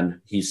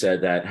 and he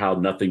said that how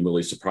nothing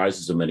really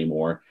surprises him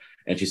anymore.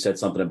 And she said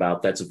something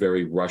about, that's a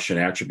very Russian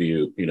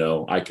attribute.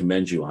 I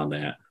commend you on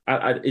that.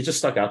 It just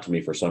stuck out to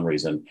me for some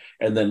reason.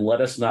 And then let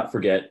us not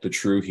forget the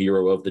true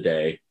hero of the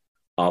day,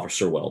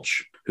 Officer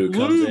Welch, who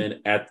comes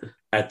in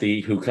at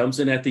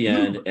the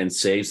end and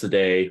saves the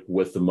day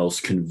with the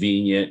most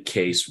convenient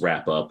case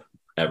wrap up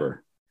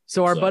ever.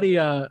 So our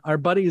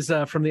buddies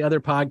from the other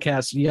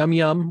podcast, Yum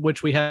Yum,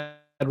 which we had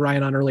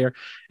Ryan on earlier,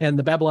 and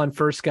the Babylon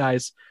First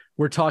guys,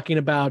 were talking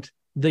about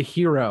the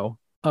hero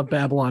of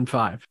Babylon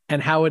 5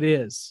 and how it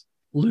is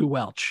Lou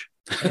Welch.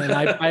 And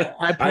I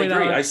point I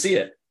agree. out, I see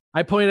it.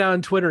 I pointed out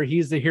on Twitter,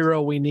 he's the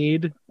hero we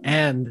need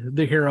and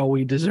the hero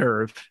we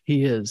deserve.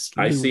 He is.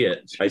 I see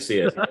it.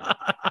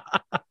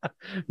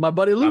 My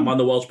buddy Lou. I'm on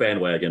the Welch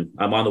bandwagon.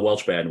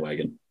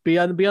 Be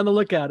on the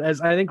lookout, as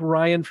I think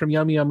Ryan from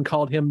Yum Yum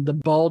called him the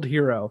bald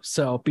hero.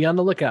 So be on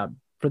the lookout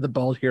for the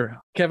bald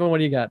hero. Kevin, what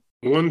do you got?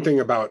 One thing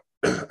about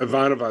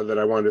Ivanova that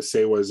I wanted to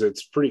say was,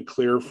 it's pretty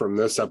clear from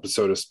this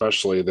episode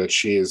especially that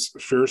she is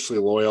fiercely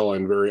loyal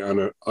and very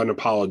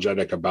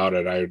unapologetic about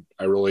it.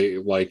 I really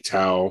liked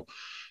how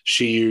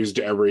she used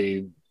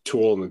every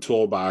tool in the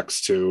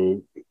toolbox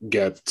to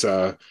get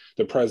the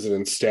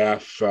president's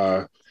staff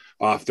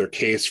off their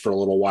case for a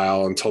little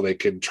while until they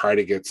could try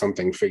to get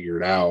something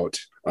figured out.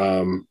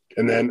 And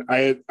then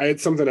I had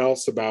something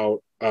else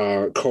about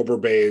Cobra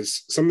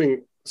Bays,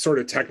 something sort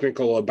of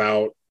technical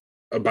about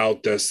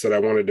this that I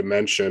wanted to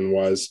mention,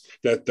 was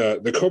that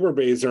the Cobra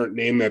Bays aren't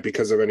named that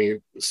because of any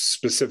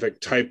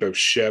specific type of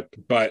ship,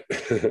 but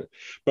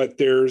but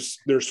there's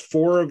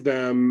 4 of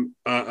them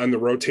on the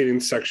rotating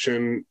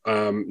section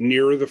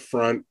near the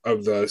front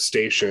of the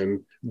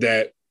station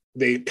that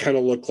they kind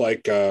of look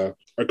like a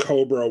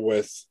Cobra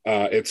with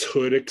its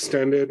hood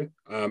extended,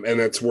 and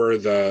that's where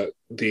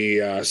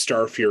the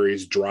Star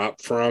Furies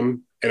drop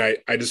from. And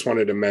I just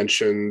wanted to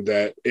mention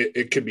that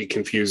it could be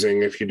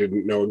confusing if you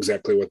didn't know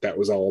exactly what that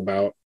was all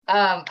about.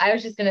 I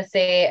was just going to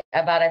say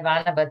about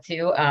Ivanova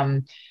too.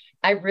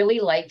 I really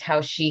liked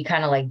how she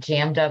kind of like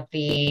jammed up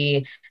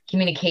the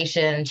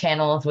communication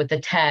channels with the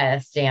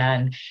test,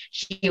 and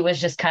she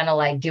was just kind of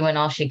like doing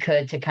all she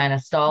could to kind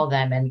of stall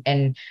them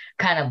and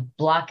kind of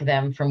block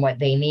them from what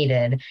they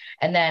needed.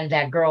 And then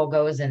that girl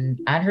goes on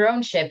her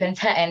own ship and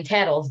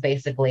tattles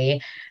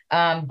basically.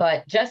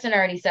 But Justin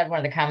already said one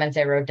of the comments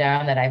I wrote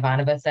down that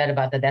Ivanova said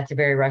about that's a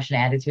very Russian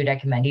attitude. I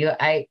commend you.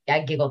 I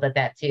giggled at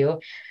that too.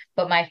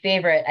 But my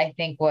favorite, I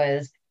think,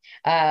 was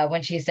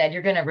when she said,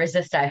 "You're going to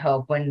resist, I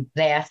hope," when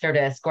they asked her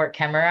to escort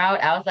Kemmer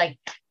out. I was like,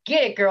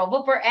 get it, girl,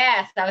 whoop her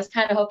ass. I was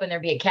kind of hoping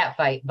there'd be a cat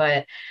fight,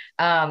 but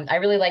I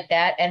really like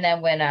that. And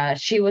then when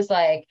she was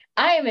like,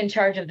 I am in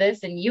charge of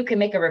this and you can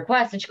make a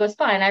request. And she goes,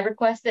 fine, I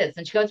request this.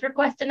 And she goes,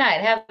 request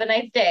denied. Have a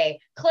nice day.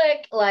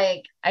 Click.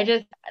 Like,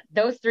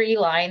 those three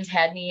lines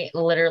had me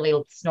literally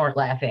snort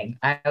laughing.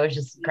 I was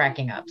just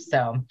cracking up.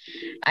 So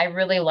I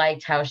really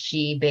liked how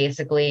she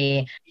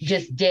basically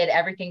just did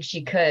everything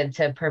she could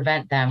to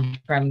prevent them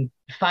from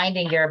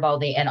finding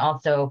Garibaldi and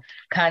also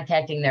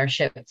contacting their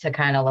ship to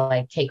kind of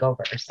like take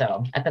over.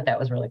 So I thought that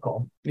was really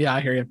cool. Yeah,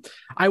 I hear you.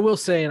 I will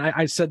say, and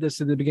I said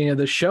this at the beginning of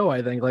the show,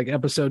 I think like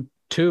episode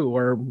 2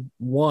 or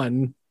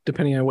 1,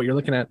 depending on what you're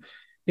looking at,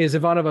 is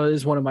Ivanova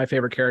is one of my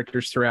favorite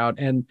characters throughout.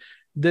 And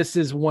this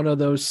is one of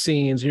those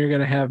scenes, and you're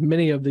going to have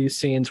many of these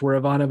scenes where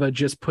Ivanova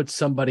just puts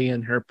somebody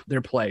in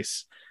their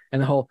place.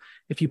 And the whole,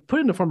 if you put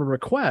it in the form of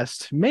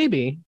request,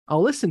 maybe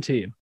I'll listen to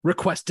you.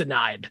 Request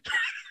denied.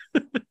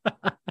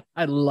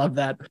 I love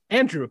that.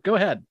 Andrew, go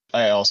ahead.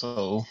 I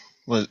also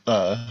got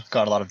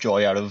a lot of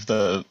joy out of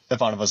the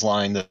Ivanova's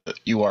line that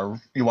you are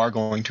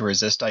going to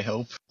resist, I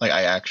hope. Like,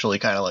 I actually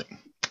kind of like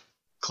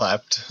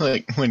clapped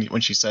like when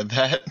she said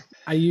that.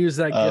 I use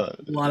that a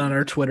lot on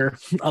our Twitter.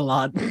 A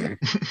lot.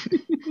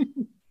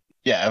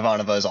 Yeah,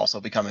 Ivanova is also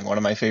becoming one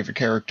of my favorite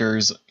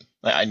characters.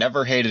 I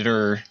never hated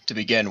her to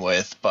begin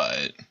with,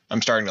 but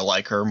I'm starting to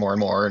like her more and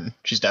more, and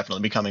she's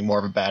definitely becoming more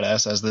of a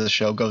badass as the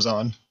show goes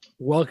on.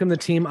 Welcome to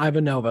Team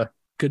Ivanova.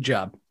 Good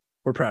job.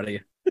 We're proud of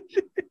you.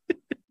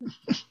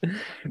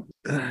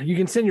 You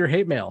can send your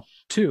hate mail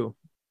to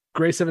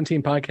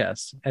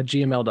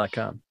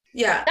gray17podcasts@gmail.com.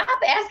 Yeah. Stop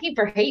asking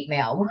for hate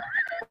mail.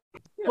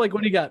 Like,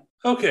 what do you got?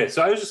 Okay,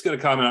 so I was just going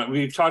to comment on,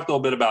 we've talked a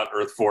little bit about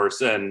Earth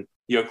Force, and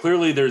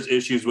clearly there's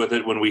issues with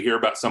it when we hear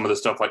about some of the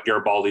stuff like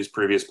Garibaldi's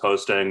previous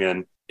posting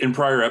and in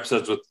prior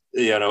episodes with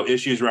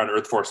issues around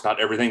Earth Force, not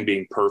everything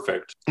being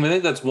perfect. And I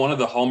think that's one of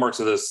the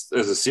hallmarks of this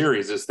as a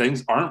series is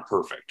things aren't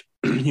perfect.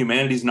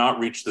 Humanity's not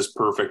reached this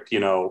perfect,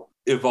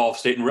 evolved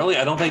state. And really,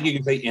 I don't think you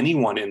can say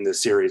anyone in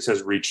this series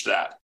has reached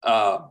that.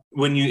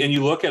 When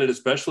you look at it,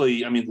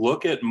 especially,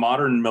 look at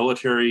modern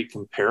military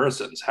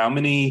comparisons.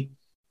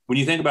 When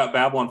you think about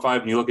Babylon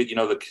 5 and you look at,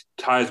 the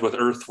ties with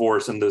Earth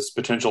Force and this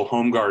potential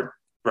home guard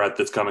threat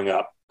that's coming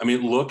up.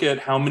 Look at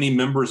how many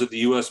members of the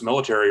U.S.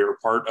 military are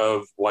part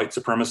of white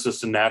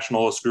supremacist and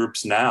nationalist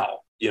groups now.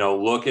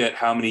 Look at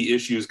how many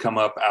issues come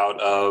up out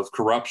of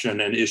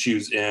corruption and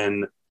issues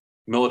in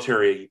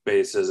military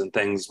bases and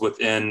things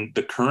within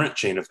the current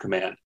chain of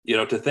command.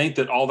 To think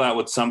that all that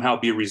would somehow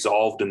be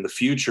resolved in the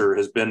future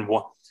has been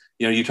one.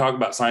 You talk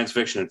about science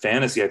fiction and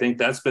fantasy. I think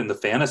that's been the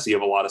fantasy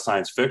of a lot of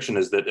science fiction,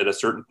 is that at a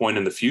certain point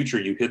in the future,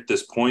 you hit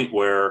this point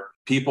where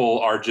people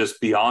are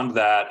just beyond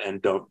that and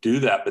don't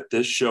do that. But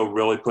this show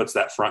really puts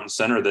that front and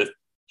center, that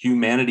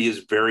humanity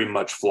is very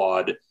much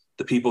flawed.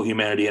 The people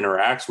humanity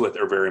interacts with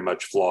are very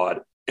much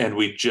flawed. And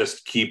we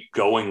just keep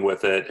going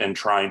with it and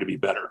trying to be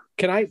better.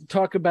 Can I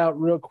talk about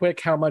real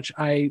quick how much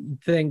I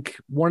think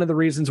one of the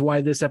reasons why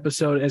this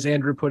episode, as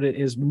Andrew put it,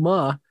 is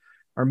meh.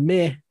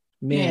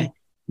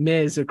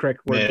 Meh is the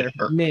correct word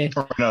there. Meh.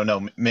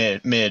 No,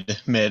 mid.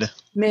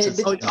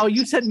 Oh,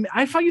 you said,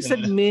 I thought you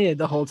said mid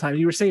the whole time.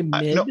 You were saying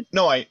mid?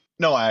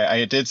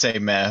 I did say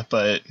meh,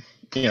 but,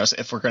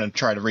 if we're going to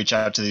try to reach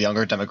out to the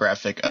younger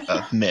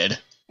demographic, mid.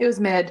 It was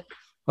mid.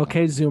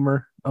 Okay,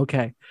 Zoomer.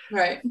 Okay.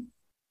 Right.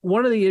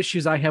 One of the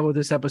issues I have with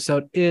this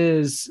episode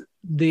is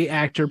the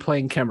actor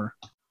playing Kemmer.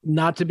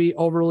 Not to be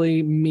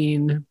overly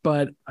mean,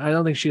 but I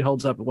don't think she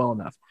holds up well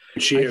enough.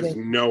 She has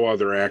no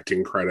other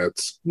acting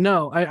credits.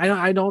 No,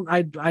 I don't.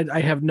 I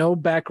have no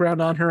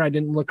background on her. I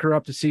didn't look her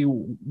up to see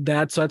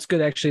that, so that's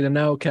good actually to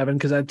know, Kevin,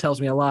 because that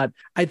tells me a lot.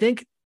 I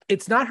think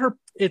it's not her.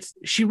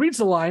 She reads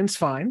the lines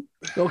fine.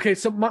 Okay,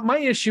 so my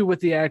issue with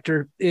the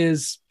actor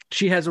is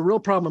she has a real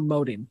problem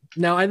emoting.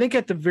 Now, I think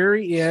at the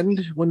very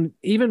end, when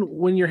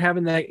you're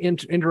having that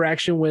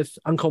interaction with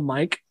Uncle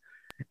Mike,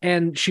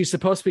 and she's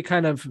supposed to be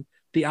kind of,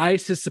 the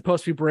ice is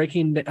supposed to be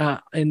breaking,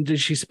 and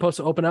she's supposed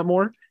to open up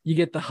more, you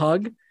get the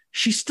hug.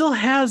 She still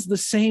has the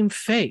same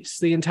face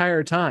the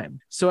entire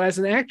time. So as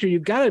an actor,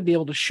 you've got to be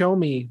able to show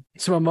me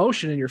some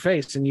emotion in your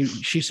face, and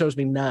she shows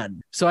me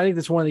none. So I think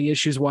that's one of the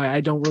issues why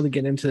I don't really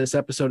get into this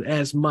episode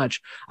as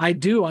much. I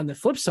do, on the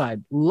flip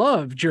side,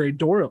 love Jerry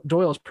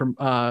Doyle's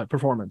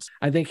performance.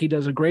 I think he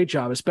does a great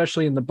job,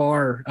 especially in the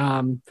bar,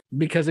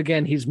 because,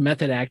 again, he's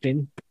method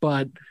acting.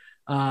 But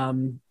I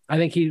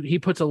think he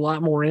puts a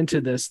lot more into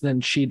this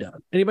than she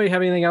does. Anybody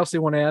have anything else they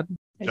want to add?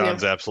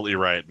 John's absolutely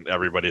right.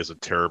 Everybody is a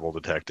terrible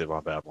detective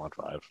on Babylon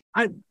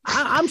 5.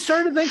 I'm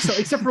starting to think so,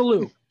 except for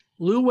Lou.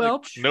 Lou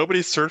Welch.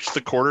 Nobody searched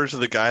the quarters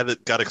of the guy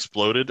that got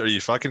exploded. Are you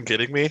fucking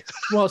kidding me?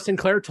 Well,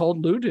 Sinclair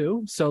told Lou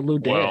to, so Lou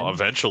did. Well,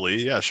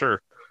 eventually, yeah,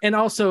 sure. And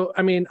also,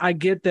 I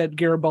get that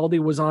Garibaldi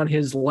was on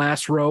his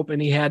last rope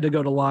and he had to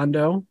go to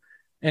Londo.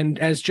 And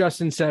as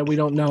Justin said, we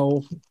don't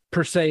know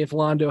per se if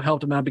Londo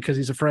helped him out because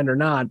he's a friend or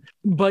not.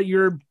 But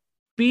you're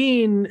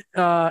being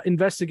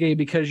investigated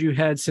because you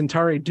had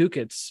Centauri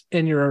ducats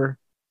in your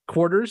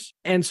quarters,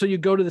 and so you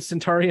go to the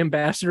Centauri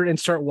ambassador and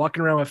start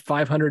walking around with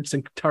 500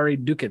 Centauri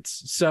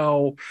ducats.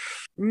 So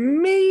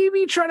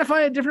maybe try to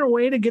find a different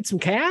way to get some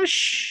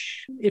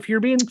cash. If you're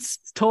being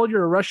told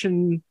you're a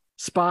Russian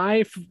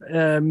spy.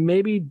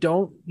 Maybe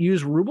don't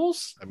use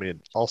rubles. I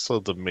mean, also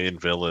the main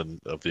villain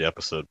of the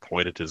episode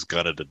pointed his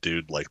gun at a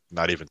dude like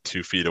not even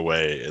 2 feet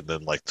away, and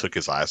then like took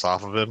his eyes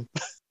off of him.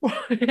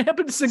 It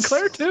happened to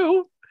Sinclair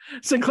too.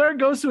 Sinclair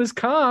goes to his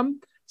comm,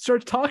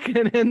 starts talking,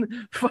 and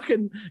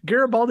fucking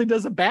Garibaldi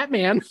does a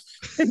Batman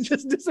and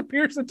just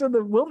disappears into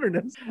the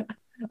wilderness.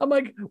 I'm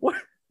like, what?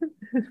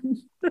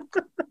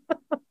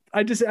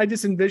 I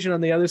just envision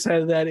on the other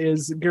side of that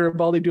is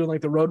Garibaldi doing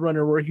like the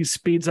Roadrunner where he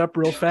speeds up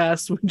real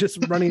fast, just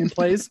running in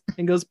place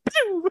and goes,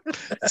 pew!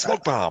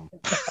 Smoke bomb.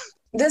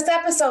 This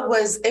episode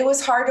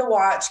was hard to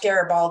watch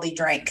Garibaldi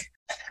drink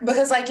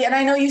because and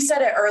I know you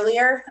said it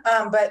earlier,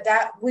 but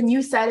that when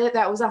you said it,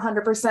 that was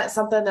 100%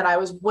 something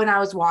that when I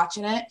was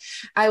watching it,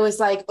 I was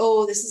like,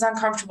 oh, this is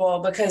uncomfortable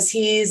because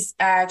he's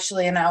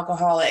actually an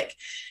alcoholic.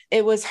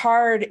 It was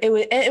hard.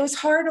 It was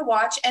hard to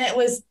watch, and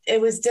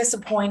it was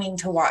disappointing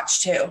to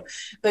watch too,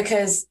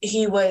 because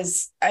he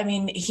that's,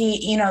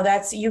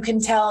 you can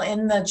tell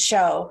in the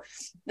show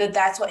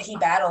that's what he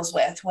battles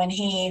with. When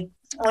he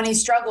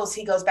struggles,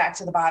 he goes back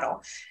to the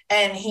bottle,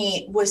 and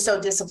he was so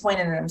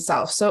disappointed in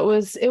himself. So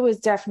it was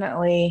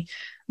definitely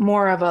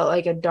more of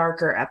a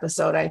darker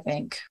episode, I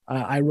think.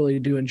 I really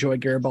do enjoy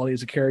Garibaldi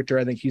as a character.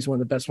 I think he's one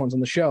of the best ones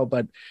on the show,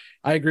 but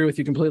I agree with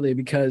you completely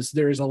because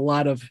there is a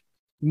lot of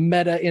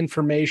meta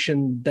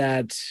information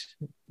that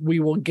we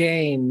will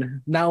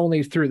gain not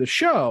only through the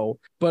show,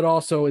 but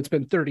also it's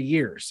been 30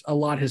 years. A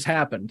lot has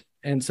happened.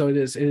 And so it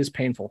is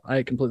painful.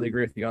 I completely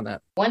agree with you on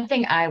that. One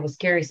thing I was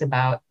curious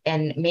about,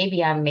 and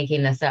maybe I'm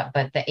making this up,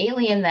 but the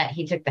alien that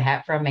he took the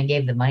hat from and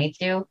gave the money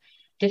to,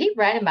 did he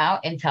rat him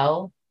out and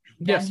tell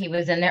them he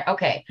was in there?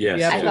 Okay.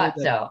 Yes. I thought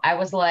so. I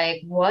was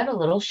like, what a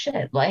little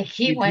shit. Like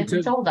he went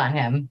and told on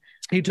him.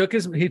 He took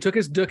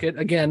his ducat.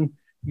 Again,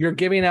 you're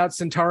giving out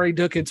Centauri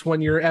ducats when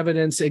your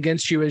evidence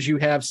against you is you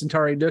have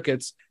Centauri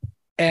ducats,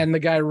 and the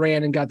guy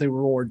ran and got the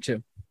reward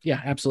too. Yeah,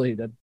 absolutely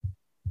did.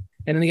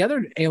 And then the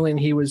other alien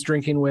he was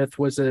drinking with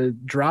was a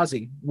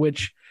Drazi,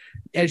 which,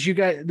 as you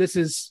guys, this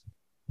is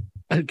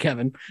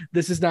Kevin,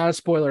 this is not a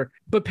spoiler,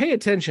 but pay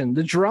attention.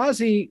 The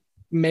Drazi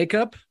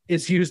makeup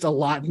is used a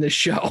lot in this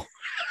show.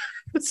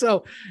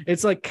 So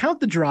it's like, count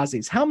the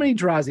Drazis. How many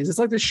Drazis? It's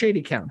like the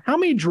shady count. How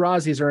many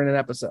Drazis are in an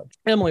episode?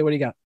 Emily, what do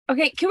you got?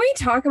 Okay, can we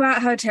talk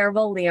about how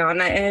terrible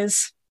Liana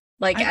is,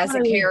 as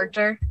a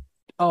character?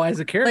 Oh,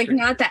 as a character?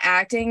 Not the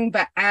acting,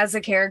 but as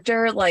a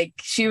character.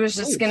 She was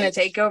just going to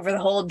take over the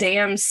whole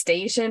damn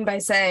station by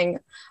saying,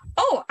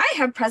 oh, I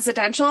have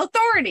presidential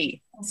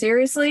authority.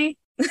 Seriously?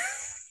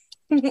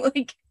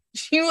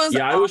 She was...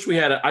 Yeah, I wish we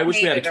had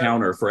a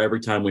counter for every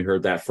time we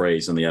heard that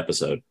phrase in the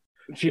episode.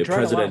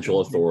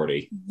 Presidential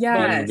authority.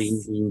 Yes.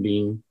 Bing, bing,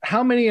 bing.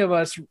 How many of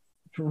us...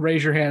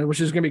 raise your hand, which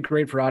is going to be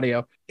great for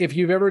audio, if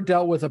you've ever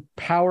dealt with a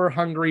power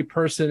hungry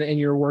person in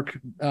your work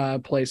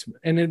place,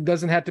 and it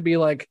doesn't have to be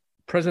like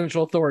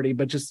presidential authority,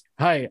 but just,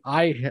 hi,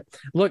 I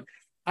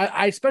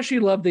especially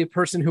love the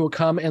person who will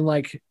come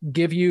and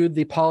give you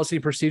the policy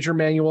procedure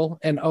manual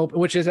and open,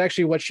 which is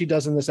actually what she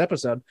does in this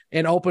episode,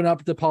 and open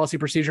up the policy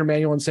procedure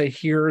manual and say,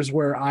 here's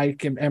where I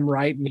am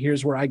right, and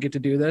here's where I get to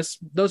do this.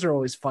 Those are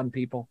always fun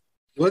people.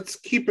 Let's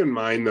keep in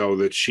mind, though,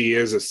 that she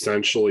is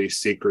essentially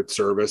Secret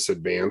Service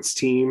advanced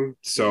team.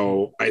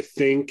 So I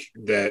think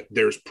that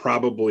there's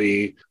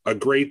probably a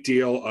great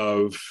deal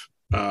of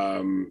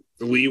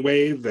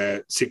leeway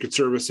that Secret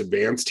Service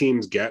advanced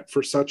teams get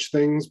for such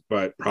things,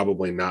 but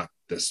probably not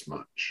this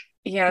much.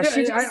 Yeah,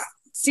 she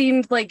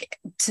seemed like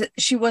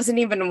she wasn't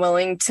even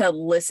willing to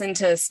listen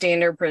to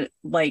standard,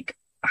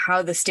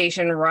 how the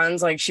station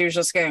runs. She was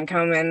just going to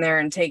come in there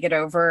and take it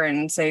over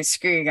and say,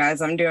 screw you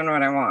guys, I'm doing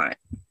what I want.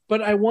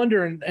 But I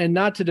wonder, and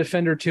not to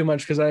defend her too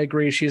much, because I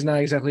agree she's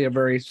not exactly a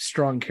very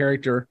strong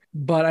character,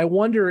 but I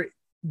wonder,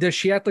 does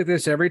she act like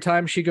this every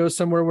time she goes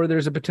somewhere where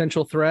there's a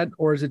potential threat?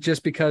 Or is it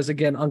just because,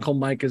 again, Uncle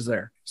Mike is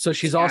there? So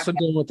she's also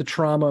dealing with the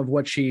trauma of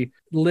what she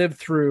lived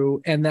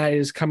through, and that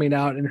is coming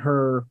out in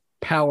her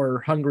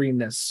power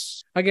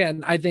hungriness.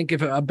 Again, I think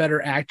if a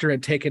better actor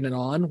had taken it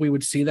on, we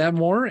would see that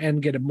more and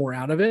get more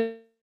out of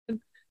it.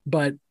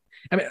 But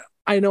I mean,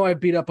 I know I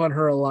beat up on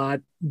her a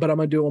lot, but I'm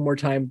going to do it one more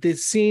time. The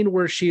scene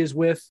where she is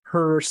with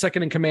her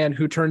second in command,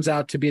 who turns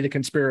out to be the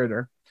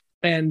conspirator,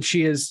 and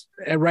she is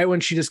right when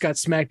she just got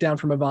smacked down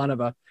from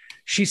Ivanova,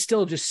 she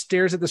still just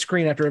stares at the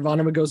screen after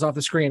Ivanova goes off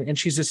the screen, and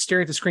she's just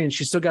staring at the screen.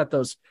 She's still got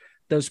those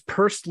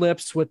pursed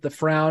lips with the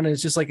frown, and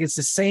it's just it's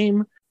the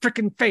same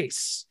freaking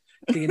face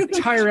the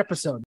entire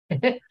episode.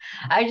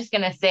 I was just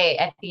going to say,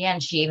 at the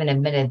end, she even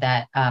admitted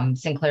that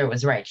Sinclair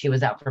was right. She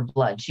was out for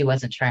blood. She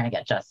wasn't trying to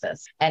get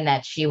justice, and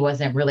that she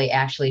wasn't really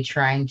actually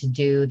trying to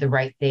do the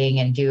right thing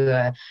and do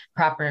a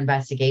proper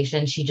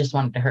investigation. She just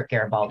wanted to hurt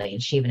Garibaldi,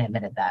 and she even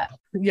admitted that.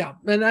 Yeah,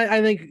 and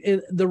I think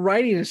the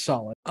writing is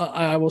solid.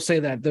 I will say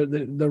that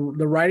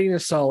the writing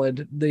is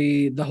solid.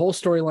 The whole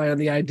storyline on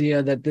the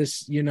idea that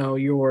this,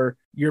 your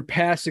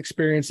past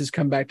experiences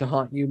come back to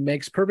haunt you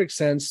makes perfect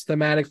sense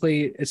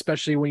thematically,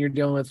 especially when you're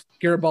dealing with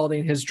Garibaldi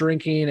and his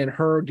drinking, and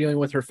her dealing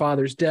with her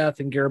father's death,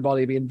 and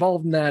Garibaldi being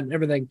involved in that and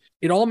everything.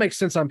 It all makes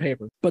sense on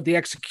paper, but the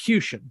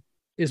execution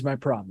is my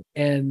problem.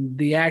 And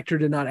the actor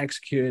did not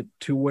execute it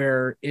to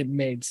where it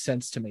made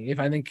sense to me. If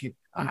I think,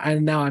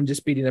 now I'm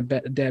just beating a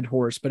dead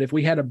horse, but if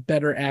we had a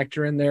better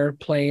actor in there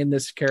playing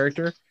this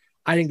character,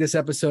 I think this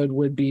episode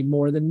would be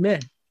more than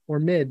mid.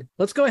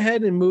 Let's go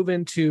ahead and move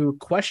into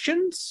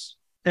questions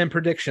and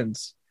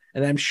predictions.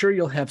 And I'm sure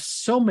you'll have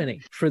so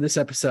many for this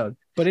episode.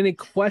 But any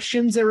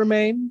questions that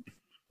remain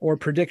or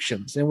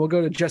predictions? And we'll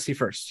go to Jesse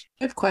first.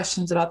 I have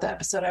questions about the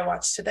episode I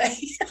watched today.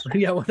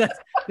 Yeah, well,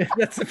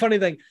 that's the funny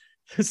thing.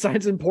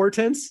 Signs and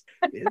portents,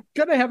 it's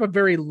gonna have a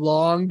very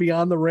long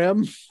Beyond the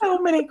Rim. So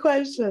many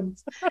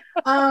questions.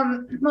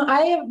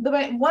 I have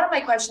one of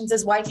my questions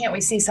is why can't we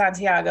see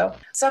Santiago?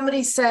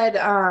 Somebody said,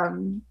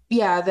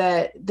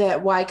 that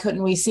why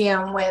couldn't we see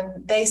him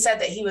when they said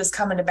that he was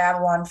coming to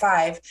Babylon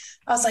 5?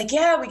 I was like,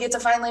 yeah, we get to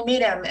finally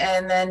meet him,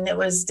 and then it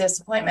was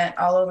disappointment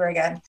all over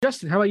again.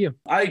 Justin, how about you?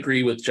 I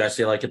agree with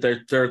Jesse. Like,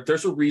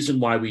 there's a reason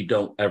why we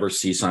don't ever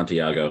see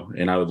Santiago,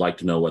 and I would like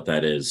to know what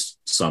that is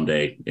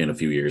someday in a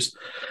few years.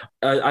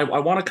 I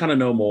want to kind of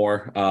know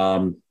more.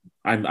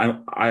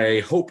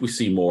 I hope we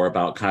see more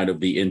about kind of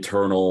the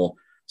internal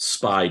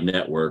spy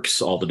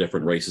networks all the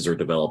different races are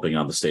developing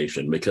on the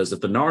station, because if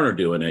the Narn are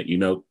doing it,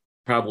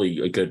 probably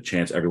a good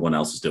chance everyone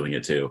else is doing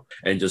it too,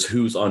 and just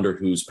who's under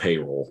whose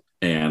payroll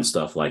and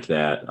stuff like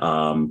that.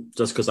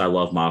 Just because I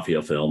love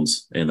mafia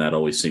films, and that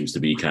always seems to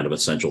be kind of a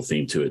central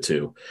theme to it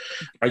too.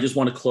 I just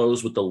want to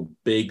close with the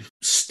big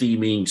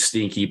steaming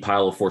stinky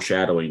pile of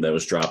foreshadowing that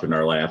was dropped in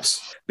our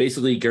laps.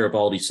 Basically,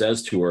 Garibaldi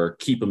says to her,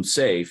 keep him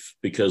safe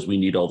because we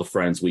need all the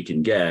friends we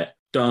can get.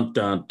 Dun,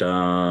 dun,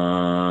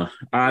 dun.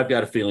 I've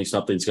got a feeling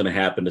something's going to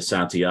happen to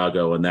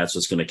Santiago, and that's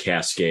just going to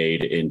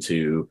cascade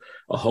into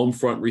a home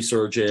front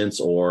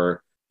resurgence,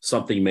 or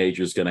something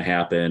major is going to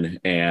happen.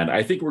 And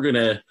I think we're going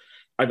to,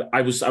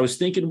 I was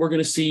thinking we're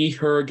going to see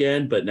her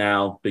again, but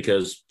now,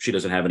 because she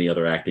doesn't have any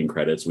other acting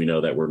credits, we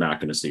know that we're not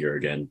going to see her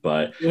again.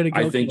 But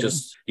I think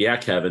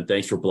Kevin,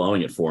 thanks for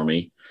blowing it for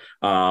me.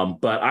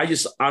 But I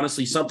just,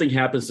 honestly, something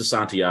happens to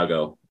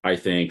Santiago, I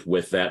think,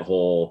 with that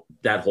whole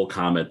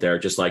comment there,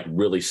 just like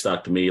really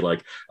stuck to me.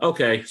 Like,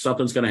 okay,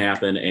 something's going to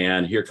happen,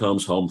 and here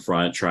comes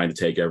Homefront trying to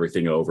take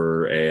everything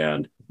over,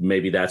 and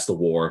maybe that's the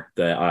war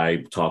that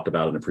I talked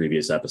about in a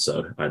previous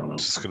episode. I don't know.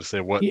 Just going to say,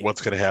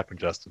 what's going to happen,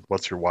 Justin?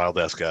 What's your wild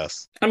ass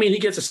guess? I mean, he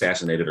gets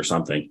assassinated or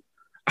something.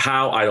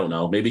 How? I don't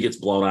know. Maybe he gets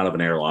blown out of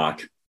an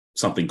airlock.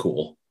 Something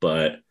cool,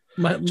 but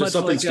just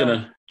something's like,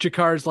 gonna.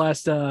 Jakar's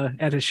last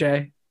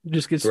attaché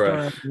just gets thrown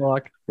out of the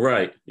lock.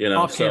 Right.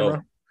 Off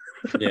camera.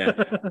 Yeah,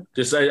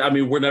 just I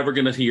mean, we're never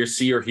going to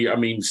see or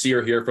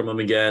hear from him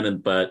again.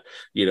 But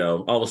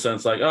all of a sudden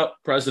it's like, oh,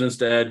 president's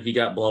dead. He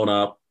got blown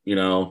up.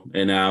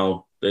 And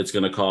now it's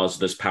going to cause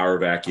this power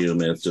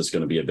vacuum, and it's just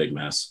going to be a big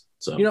mess.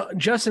 So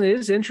Justin, it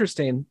is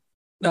interesting.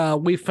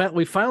 We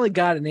finally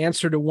got an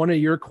answer to one of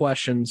your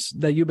questions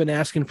that you've been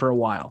asking for a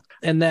while,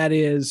 and that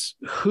is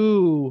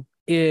who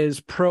is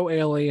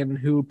pro-alien,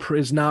 who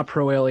is not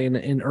pro-alien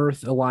in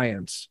Earth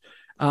Alliance.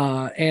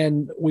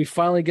 And we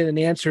finally get an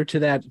answer to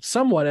that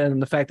somewhat,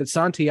 and the fact that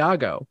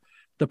Santiago,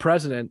 the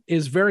president,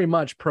 is very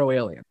much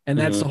pro-alien, and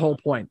that's the whole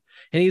point.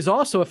 And he's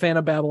also a fan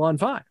of Babylon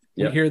 5.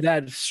 Yep. We hear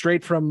that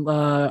straight from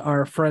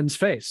our friend's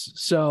face.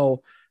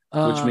 So,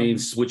 which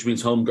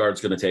means Home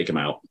Guard's going to take him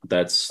out.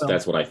 That's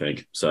what I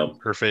think. So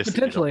her face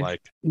potentially. That you don't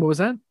like. What was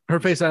that? Her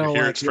face. I don't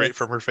hear like it straight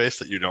from her face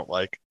that you don't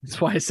like. That's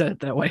why I said it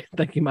that way.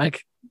 Thank you,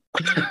 Mike.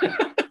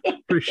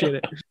 Appreciate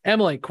it.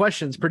 Emily,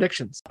 questions,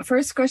 predictions.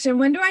 First question: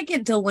 when do I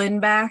get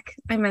Delin back?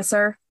 I miss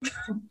her.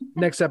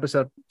 Next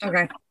episode.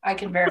 Okay, I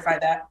can verify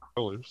that.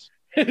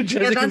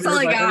 Yeah, that's all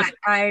I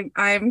got.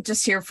 I'm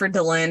just here for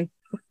Delin.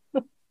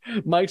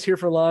 Mike's here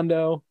for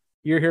Londo.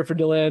 You're here for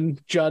Delin.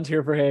 John's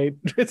here for Hate.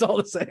 It's all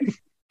the same.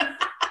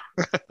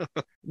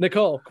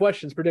 Nicole,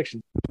 questions,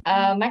 predictions.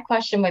 My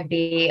question would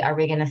be: are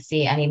we going to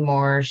see any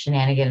more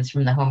shenanigans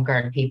from the Home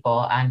Guard people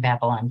on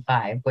Babylon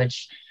 5?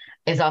 Which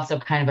is also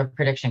kind of a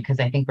prediction, because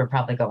I think we're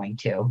probably going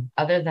to.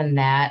 Other than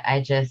that, I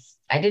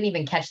didn't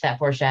even catch that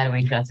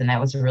foreshadowing, Justin. That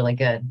was a really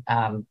good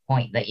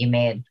point that you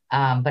made.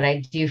 But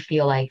I do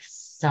feel like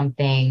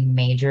something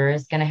major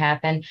is going to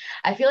happen.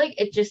 I feel like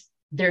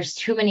there's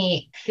too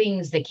many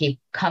things that keep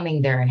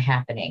coming there and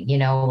happening,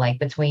 like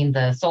between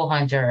the Soul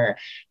Hunter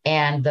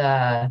and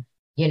the,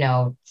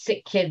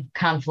 sick kid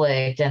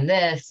conflict and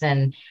this.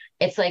 And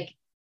it's like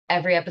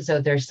every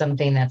episode there's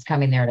something that's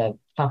coming there to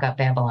fuck up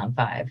Babylon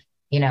 5,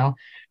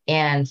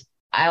 And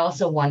I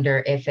also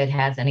wonder if it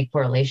has any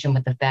correlation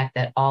with the fact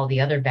that all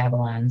the other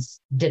Babylons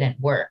didn't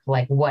work.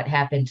 Like, what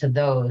happened to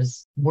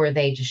those? Were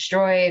they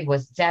destroyed?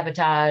 Was it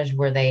sabotage?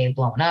 Were they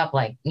blown up?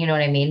 Like, you know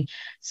what I mean?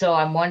 So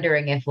I'm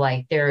wondering if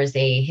there is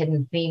a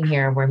hidden theme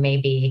here where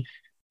maybe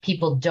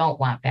people don't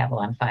want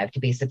Babylon 5 to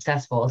be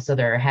successful. So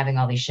they're having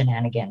all these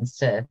shenanigans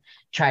to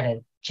try to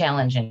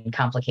challenge and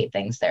complicate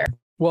things there.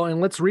 Well, and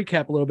let's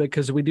recap a little bit,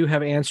 because we do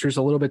have answers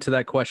a little bit to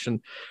that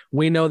question.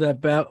 We know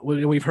that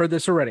we've heard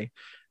this already.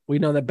 We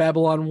know that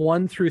Babylon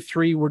 1 through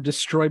 3 were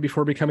destroyed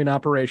before becoming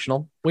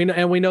operational. We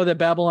know that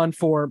Babylon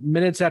 4,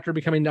 minutes after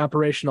becoming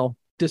operational,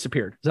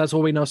 disappeared. That's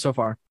what we know so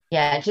far.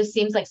 Yeah, it just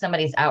seems like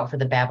somebody's out for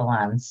the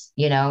Babylons,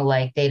 you know,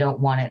 like they don't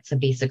want it to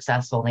be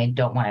successful. They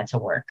don't want it to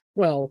work.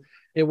 Well,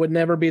 it would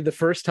never be the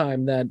first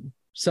time that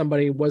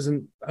somebody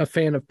wasn't a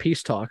fan of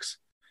peace talks.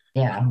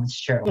 Yeah, that's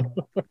true.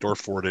 Or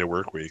 4-day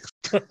work weeks.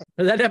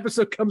 That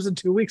episode comes in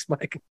 2 weeks,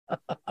 Mike.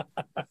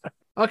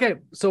 Okay,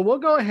 so we'll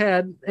go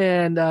ahead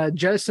and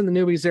jettison the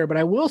newbies there. But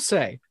I will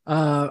say,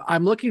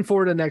 I'm looking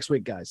forward to next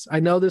week, guys. I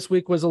know this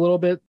week was a little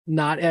bit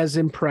not as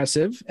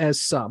impressive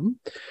as some,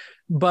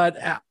 but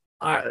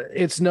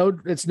it's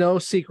no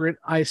secret.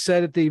 I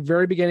said at the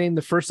very beginning,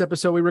 the first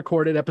episode we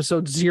recorded,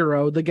 episode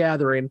 0, The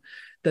Gathering,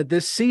 that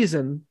this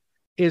season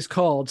is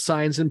called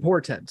Signs and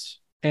Portents.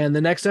 And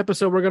the next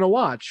episode we're going to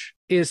watch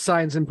is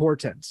Signs and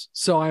Portents.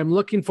 So I'm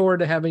looking forward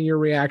to having your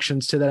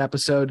reactions to that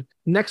episode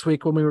next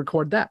week when we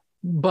record that.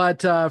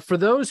 But for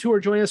those who are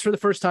joining us for the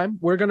first time,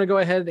 we're going to go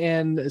ahead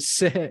and,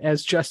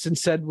 as Justin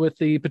said, with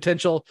the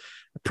potential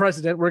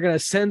president, we're going to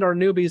send our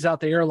newbies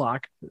out the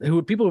airlock.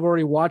 People who've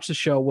already watched the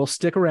show will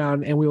stick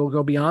around, and we will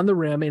go beyond the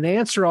rim and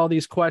answer all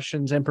these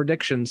questions and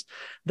predictions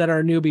that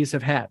our newbies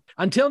have had.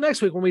 Until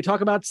next week, when we talk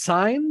about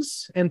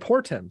signs and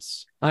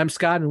portents, I'm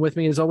Scott, and with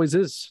me as always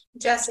is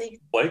Jesse,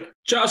 Blake,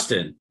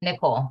 Justin,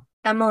 Nicole,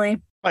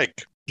 Emily,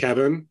 Mike,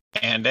 Kevin,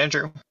 and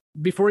Andrew.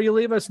 Before you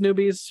leave us,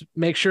 newbies,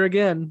 make sure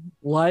again,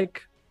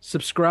 like,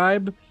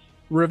 subscribe,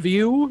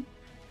 review,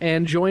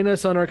 and join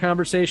us on our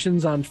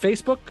conversations on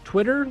Facebook,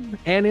 Twitter,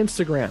 and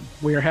Instagram.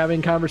 We are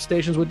having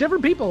conversations with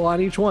different people on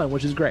each one,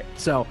 which is great.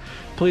 So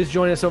please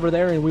join us over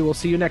there, and we will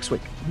see you next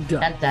week.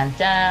 Dun, dun,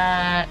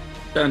 dun.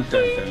 Dun,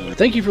 dun, dun.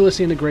 Thank you for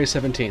listening to Grey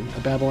 17, a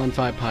Babylon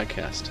 5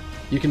 podcast.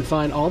 You can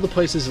find all the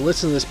places to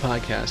listen to this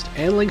podcast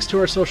and links to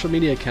our social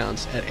media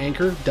accounts at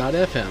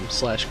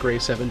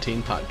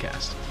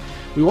anchor.fm/Grey17podcast.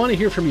 We want to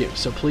hear from you,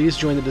 so please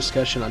join the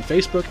discussion on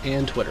Facebook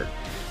and Twitter.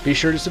 Be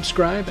sure to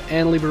subscribe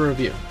and leave a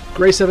review.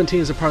 Grey 17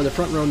 is a part of the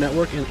Front Row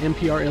Network and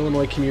NPR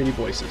Illinois Community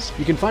Voices.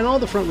 You can find all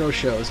the Front Row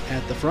shows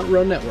at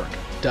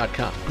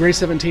thefrontrownetwork.com. Grey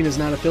 17 is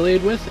not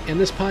affiliated with, and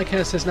this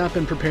podcast has not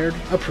been prepared,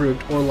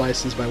 approved, or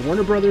licensed by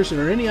Warner Brothers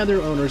or any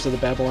other owners of the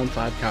Babylon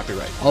 5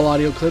 copyright. All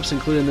audio clips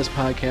included in this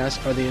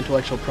podcast are the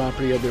intellectual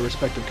property of their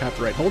respective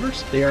copyright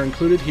holders. They are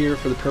included here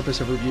for the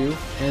purpose of review,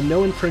 and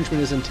no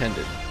infringement is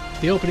intended.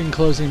 The opening and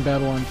closing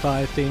Babylon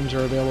 5 themes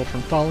are available from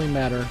Falling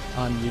Matter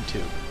on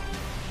YouTube.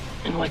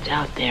 And what's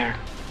out there?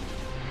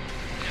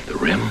 The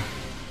rim,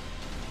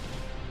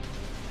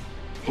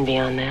 And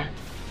beyond that?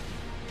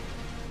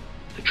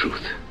 the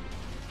truth.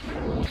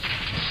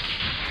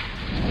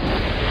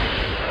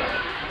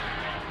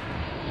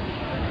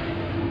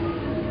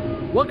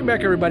 Welcome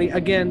back, everybody.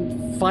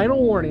 Again,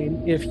 final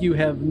warning, if you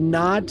have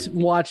not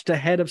watched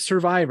ahead of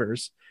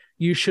Survivors,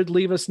 you should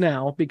leave us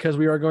now because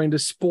we are going to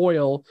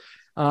spoil,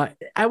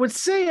 I would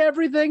say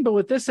everything, but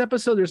with this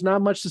episode, there's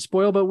not much to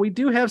spoil, but we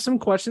do have some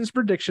questions,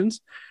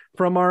 predictions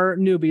from our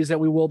newbies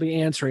that we will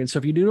be answering. So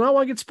if you do not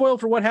want to get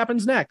spoiled for what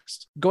happens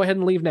next, go ahead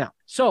and leave now.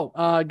 So,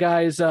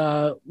 guys,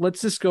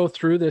 let's just go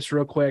through this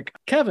real quick.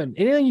 Kevin,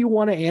 anything you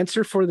want to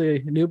answer for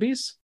the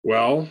newbies?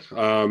 Well,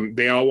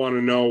 they all want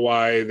to know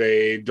why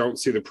they don't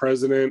see the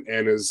president,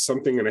 and is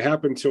something going to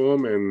happen to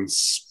him? And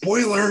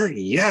spoiler,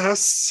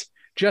 yes.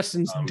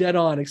 Justin's dead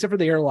on, except for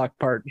the airlock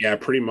part. Yeah,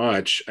 pretty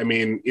much. I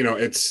mean, you know,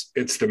 it's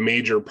the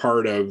major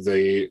part of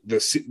the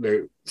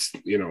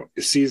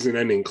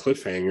season-ending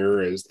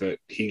cliffhanger is that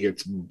he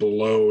gets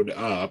blowed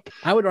up.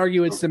 I would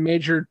argue it's the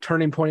major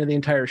turning point of the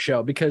entire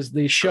show, because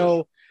the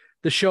show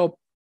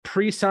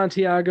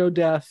pre-Santiago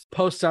death,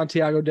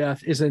 post-Santiago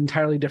death is an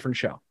entirely different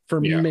show for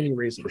many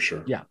reasons. For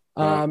sure. Yeah.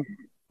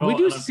 We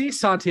do see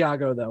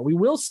Santiago, though. We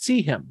will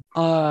see him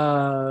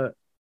on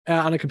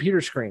a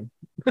computer screen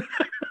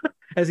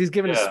as he's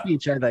giving a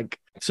speech, I think.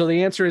 So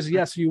the answer is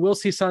yes, you will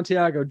see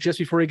Santiago just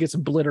before he gets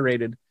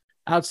obliterated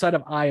outside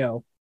of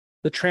Io.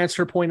 The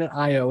transfer point at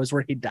Io is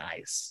where he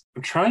dies.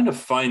 I'm trying to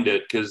find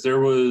it because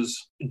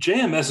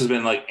JMS has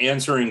been like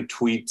answering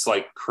tweets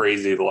like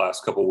crazy the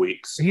last couple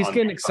weeks. He's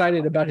getting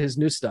excited about his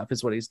new stuff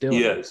is what he's doing.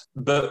 Yes.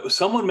 But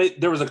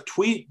there was a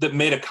tweet that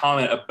made a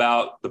comment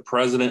about the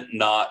president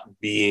not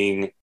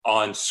being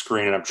on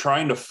screen. And I'm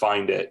trying to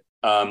find it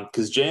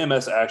because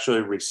JMS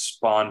actually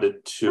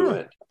responded to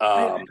it.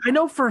 I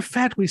know for a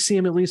fact we see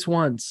him at least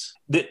once.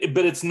 But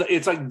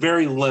it's like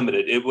very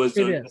limited. It was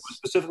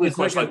specifically a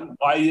question like,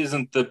 why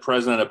isn't the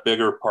president a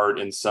bigger part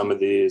in some of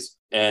these?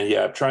 And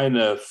yeah, I'm trying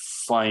to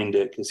find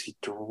it because he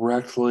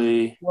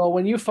directly. Well,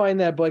 when you find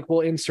that, Blake,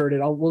 we'll insert it.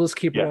 We'll just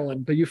keep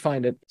rolling, but you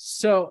find it.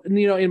 So,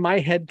 in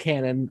my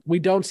headcanon, we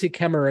don't see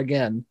Kemmer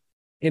again.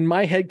 In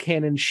my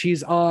headcanon,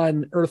 she's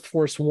on Earth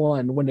Force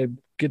One when it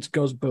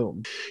goes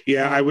boom.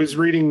 Yeah, I was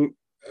reading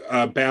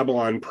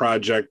Babylon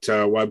Project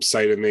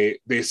website, and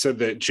they said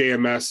that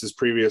JMS has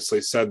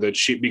previously said that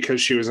because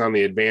she was on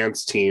the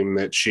advance team,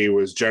 that she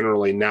was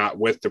generally not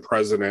with the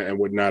president and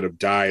would not have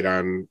died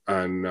on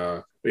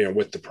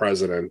with the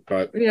president.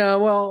 But yeah,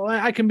 well,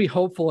 I can be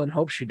hopeful and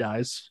hope she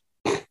dies.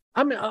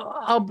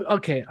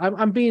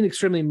 I'm being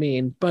extremely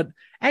mean, but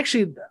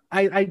actually,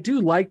 I do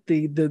like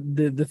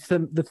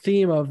the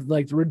theme of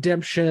like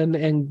redemption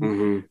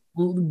and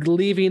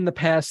leaving the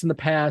past in the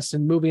past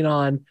and moving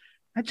on.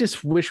 I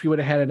just wish we would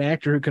have had an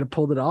actor who could have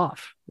pulled it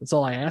off. That's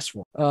all I asked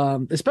for.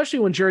 Especially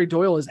when Jerry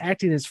Doyle is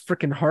acting his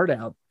freaking heart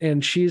out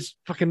and she's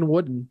fucking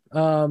wooden.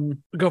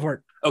 Go for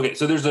it. Okay,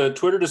 so there's a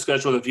Twitter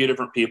discussion with a few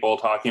different people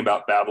talking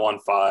about Babylon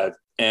 5,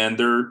 and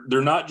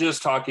they're not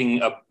just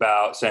talking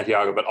about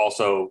Santiago, but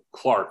also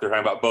Clark. They're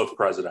talking about both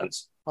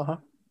presidents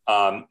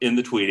in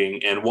the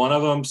tweeting. And one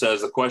of them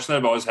says, the question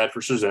I've always had for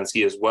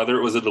Straczynski is whether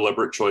it was a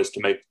deliberate choice to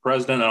make the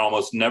president an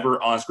almost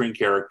never on-screen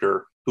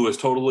character who is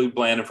totally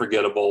bland and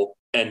forgettable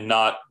and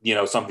not,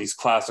 some of these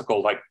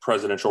classical like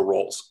presidential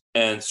roles.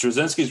 And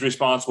Straczynski's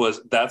response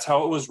was, that's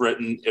how it was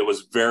written. It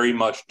was very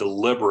much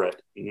deliberate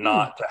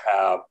not to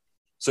have.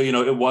 So,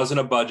 it wasn't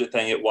a budget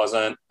thing. It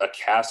wasn't a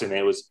casting thing.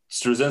 It was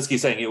Straczynski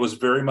saying it was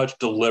very much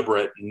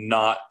deliberate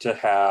not to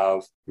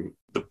have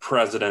the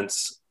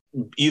presidents,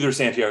 either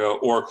Santiago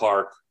or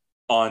Clark,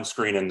 on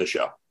screen in the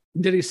show.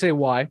 Did he say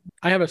why?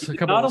 I have a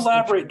couple. Not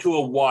elaborate to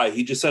a why.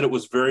 He just said it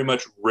was very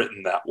much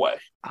written that way.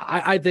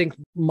 I think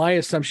my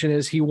assumption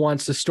is he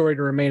wants the story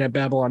to remain at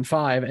Babylon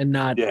 5 and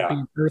not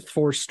an Earth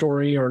Force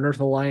story or an Earth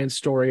Alliance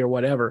story or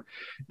whatever.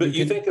 But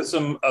you think of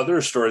some other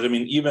stories. I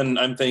mean, even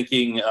I'm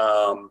thinking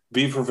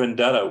V for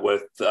Vendetta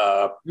with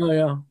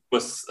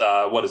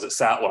what is it,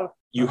 Sattler.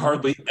 You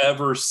hardly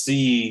ever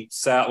see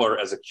Sattler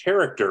as a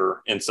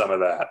character in some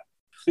of that.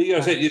 But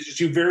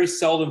you very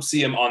seldom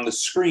see him on the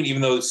screen,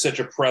 even though it's such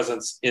a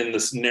presence in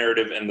this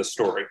narrative and the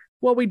story.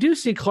 Well, we do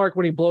see Clark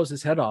when he blows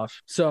his head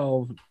off,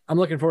 so I'm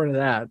looking forward to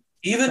that.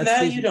 Even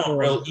that you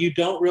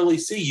don't really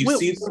see. You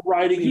see the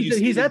writing.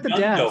 He's at the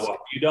desk.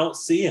 You don't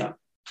see him.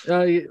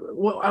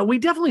 We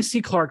definitely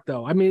see Clark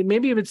though. I mean,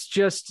 maybe if it's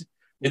just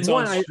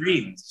on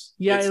screens.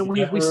 And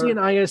we see an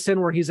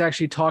ISN where he's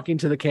actually talking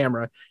to the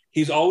camera.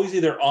 He's always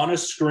either on a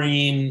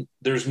screen.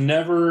 There's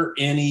never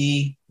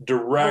any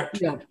direct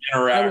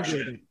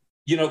interaction.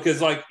 Because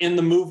like in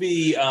the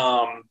movie,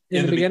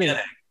 in the beginning,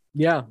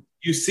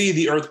 you see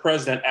the Earth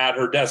president at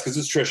her desk because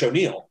it's Trish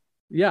O'Neill.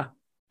 Yeah.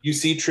 You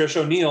see Trish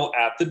O'Neill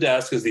at the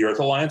desk as the Earth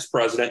Alliance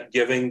president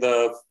giving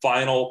the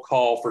final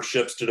call for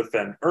ships to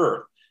defend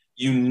Earth.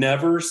 You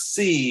never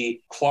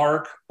see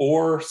Clark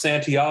or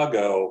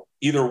Santiago,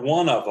 either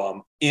one of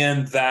them,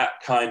 in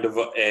that kind of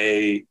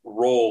a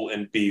role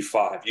in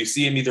B5. You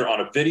see him either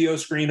on a video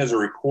screen as a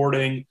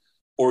recording,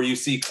 or you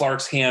see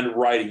Clark's hand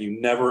writing.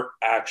 You never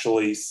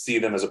actually see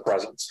them as a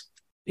presence.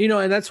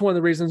 And that's one of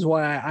the reasons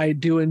why I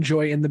do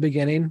enjoy In the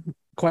Beginning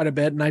quite a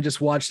bit. And I just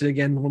watched it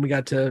again when we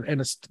got to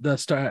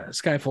the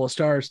Sky Full of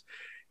Stars,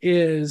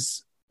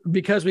 is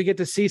because we get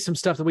to see some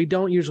stuff that we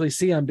don't usually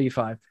see on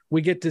B5.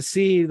 We get to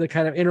see the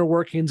kind of inner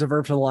workings of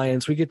Earth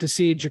Alliance. We get to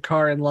see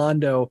G'Kar and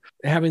Londo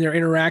having their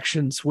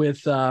interactions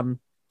with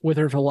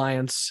Earth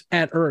Alliance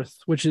at Earth,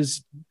 which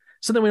is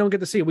something we don't get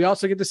to see. We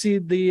also get to see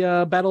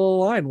the Battle of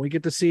the Line. We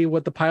get to see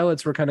what the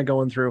pilots were kind of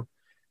going through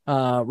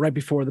right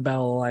before the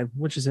Battle of the Line,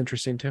 which is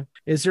interesting too.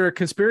 Is there a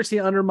conspiracy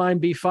to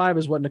undermine B5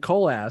 is what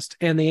Nicole asked.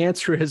 And the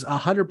answer is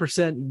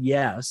 100%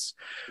 yes.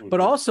 Mm-hmm.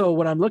 But also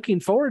what I'm looking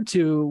forward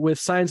to with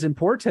Signs and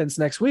Portents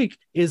next week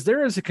is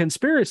there is a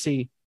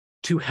conspiracy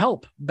to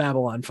help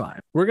Babylon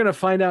 5. We're going to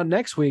find out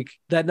next week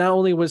that not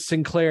only was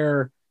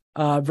Sinclair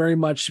very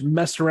much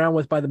messed around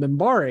with by the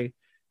Minbari,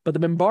 but the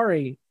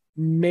Minbari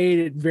made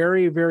it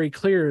very, very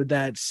clear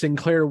that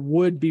Sinclair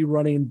would be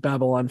running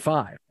Babylon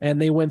 5.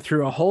 And they went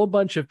through a whole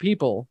bunch of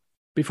people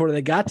before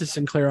they got to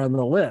Sinclair on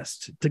the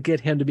list to get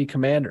him to be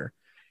commander.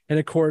 And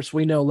of course,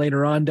 we know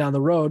later on down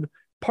the road,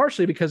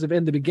 partially because of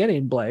In the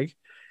Beginning, Blake,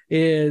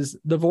 is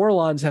the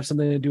Vorlons have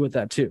something to do with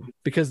that too.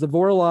 Because the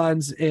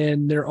Vorlons,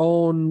 in their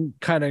own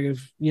kind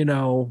of,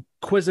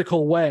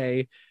 quizzical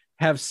way,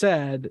 have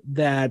said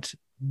that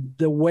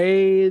the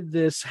way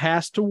this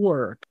has to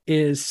work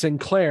is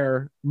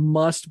Sinclair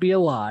must be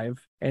alive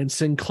and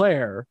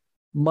Sinclair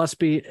must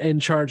be in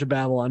charge of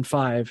Babylon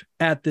 5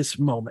 at this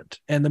moment.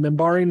 And the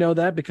Minbari know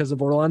that because the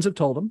Vorlons have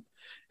told them.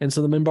 And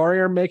so the Minbari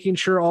are making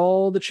sure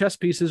all the chess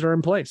pieces are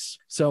in place.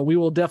 So we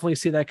will definitely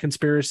see that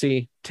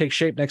conspiracy take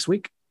shape next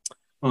week.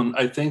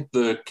 I think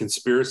the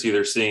conspiracy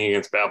they're seeing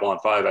against Babylon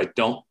 5, I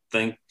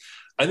think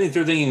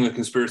they're thinking the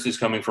conspiracy is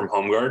coming from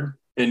Home Guard.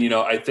 And,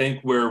 I think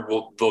where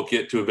they'll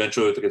get to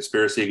eventually with the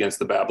conspiracy against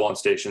the Babylon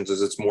stations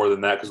is it's more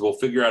than that, because we'll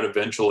figure out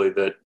eventually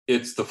that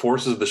it's the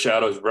forces of the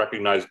shadows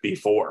recognize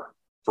B4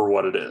 for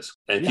what it is.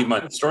 And keep in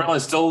mind, the storyline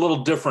is still a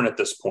little different at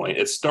this point.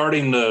 It's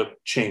starting to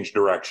change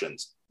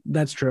directions.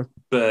 That's true.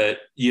 But,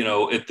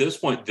 at this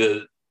point,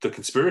 the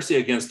conspiracy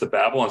against the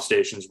Babylon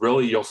stations,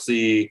 really, you'll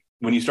see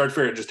when you start to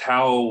figure out just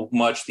how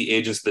much the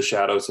agents of the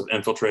shadows have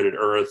infiltrated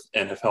Earth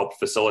and have helped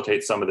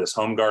facilitate some of this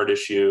Home Guard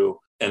issue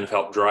and have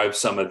helped drive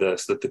some of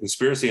this, that the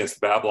conspiracy against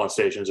the Babylon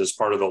stations is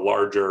part of the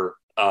larger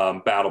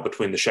battle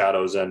between the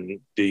shadows and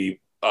the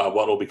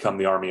what will become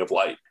the Army of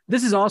Light.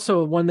 This is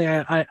also one thing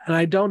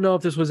I don't know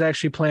if this was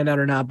actually planned out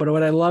or not, but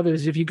what I love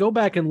is if you go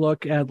back and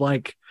look at,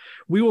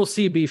 we will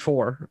see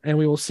B4 and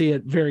we will see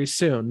it very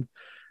soon.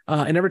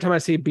 And every time I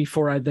see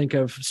B4, I think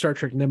of Star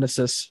Trek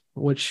Nemesis,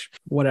 which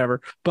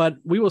whatever, but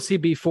we will see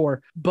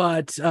B4.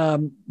 But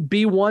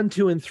B1,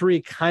 2, and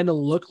 3 kind of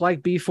look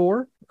like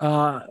B4.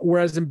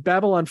 Whereas in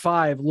Babylon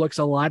 5 looks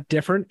a lot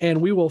different,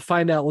 and we will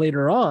find out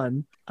later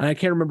on, and I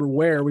can't remember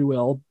where we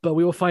will, but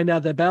we will find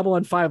out that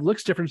Babylon 5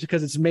 looks different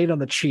because it's made on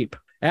the cheap.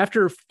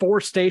 After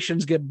 4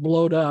 stations get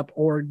blowed up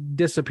or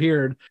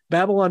disappeared,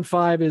 Babylon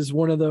 5 is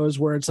one of those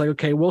where it's like,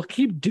 okay, we'll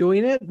keep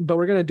doing it, but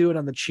we're going to do it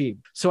on the cheap.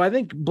 So I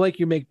think, Blake,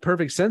 you make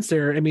perfect sense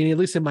there. I mean, at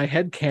least in my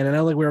head canon, I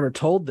don't think we were ever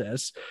told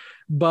this,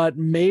 but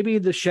maybe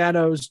the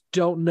Shadows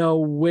don't know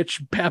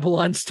which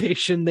Babylon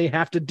station they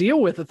have to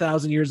deal with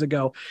 1,000 years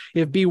ago.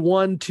 If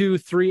B1, 2,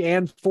 3,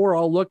 and 4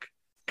 all look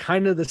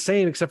kind of the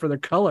same except for their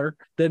color,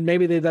 then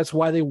maybe that's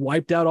why they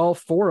wiped out all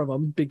 4 of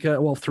them, because,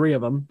 well, 3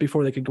 of them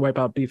before they could wipe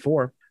out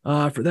B4.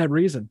 For that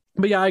reason.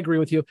 But yeah, I agree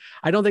with you.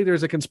 I don't think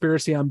there's a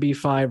conspiracy on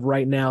B5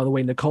 right now, the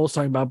way Nicole's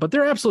talking about, but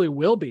there absolutely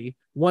will be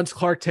once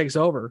Clark takes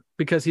over,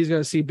 because he's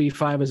going to see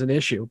B5 as an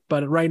issue.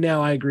 But right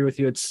now, I agree with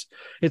you.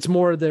 It's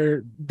more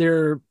their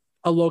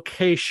a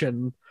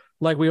location,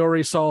 like we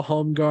already saw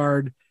Home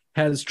Guard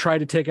has tried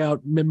to take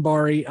out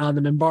Minbari on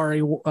the Minbari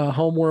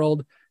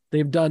homeworld.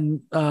 They've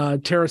done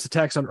terrorist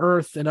attacks on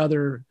Earth and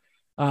other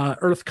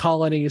Earth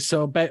colonies.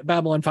 So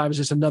Babylon 5 is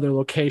just another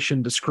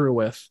location to screw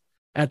with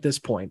at this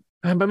point.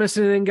 Am I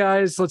missing anything,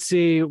 guys? Let's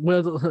see.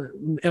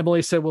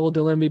 Emily said, will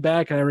Dylan be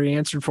back? I already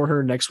answered for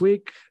her next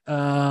week.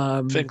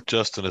 I think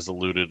Justin has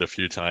alluded a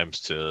few times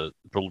to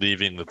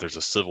believing that there's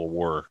a civil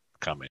war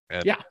coming.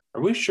 And yeah.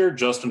 Are we sure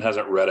Justin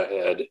hasn't read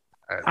ahead?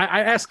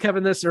 I asked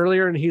Kevin this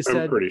earlier, and he said,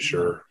 I'm pretty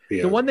sure.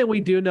 The one that we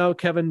do know,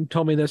 Kevin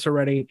told me this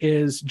already,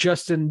 is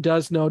Justin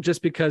does know,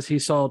 just because he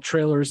saw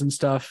trailers and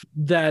stuff,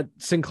 that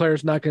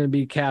Sinclair's not going to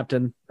be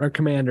captain or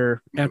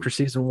commander after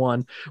season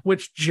 1,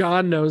 which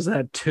John knows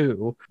that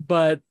too.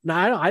 But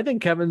I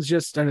think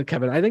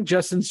I think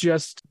Justin's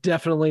just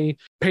definitely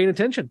paying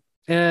attention.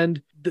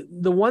 And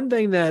the one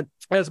thing that,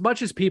 as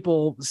much as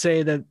people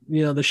say that,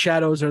 the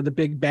Shadows are the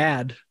big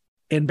bad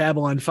in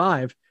Babylon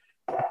 5,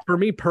 for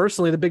me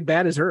personally, the big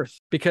bad is Earth,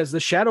 because the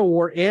Shadow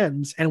War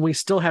ends and we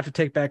still have to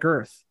take back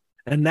Earth.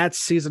 And that's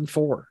season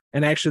 4.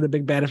 And actually the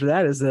big bad after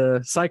that is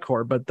the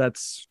Psychor, but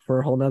that's for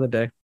a whole nother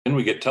day. Then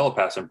we get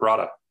Telepaths and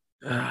Prada.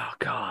 Oh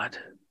God.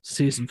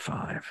 Season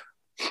 5.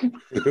 As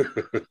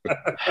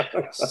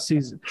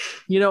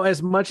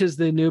much as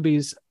the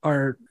newbies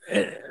are,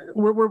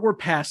 we're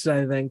past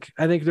it.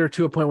 I think they're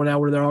to a point now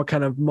where they're all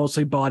kind of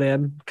mostly bought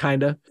in,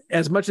 kind of.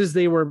 As much as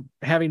they were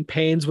having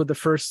pains with the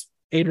first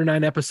 8 or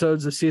 9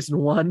 episodes of season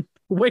 1,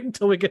 wait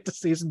until we get to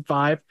season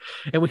 5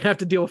 and we have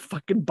to deal with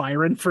fucking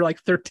Byron for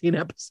like 13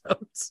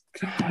 episodes.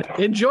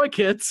 Enjoy,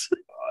 kids.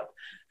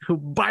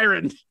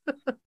 Byron.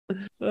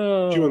 Did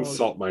you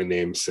insult my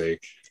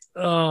namesake?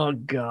 Oh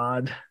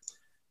God.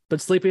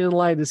 But Sleeping in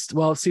Light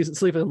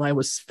Sleeping in Light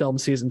was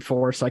filmed season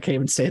 4, so I can't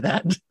even say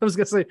that. I was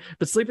gonna say,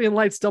 but Sleeping in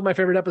Light's still my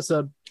favorite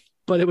episode,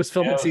 but it was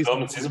filmed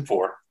in season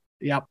 4.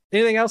 Yeah.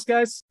 Anything else,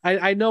 guys?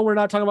 I know we're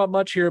not talking about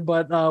much here,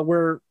 but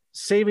we're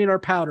saving our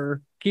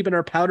powder, keeping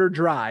our powder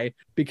dry,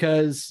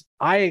 because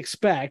I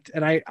expect,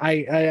 and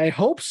I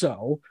hope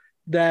so,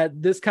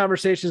 that this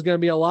conversation is going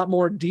to be a lot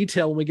more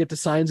detailed when we get to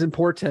Signs and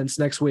Portents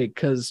next week,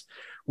 because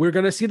we're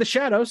going to see the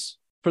Shadows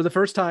for the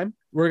first time.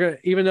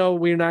 Even though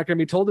we're not going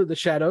to be told they're the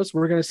Shadows,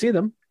 we're going to see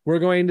them. We're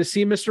going to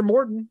see Mr.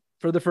 Morton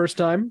for the first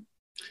time.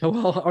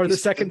 Or the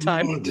second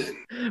time.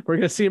 We're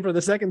going to see him for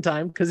the second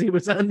time because he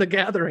was on The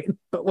Gathering,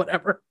 but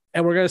whatever.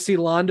 And we're going to see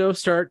Londo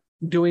start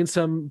doing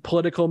some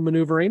political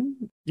maneuvering.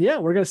 Yeah,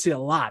 we're going to see a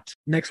lot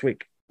next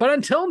week. But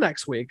until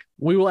next week,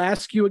 we will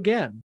ask you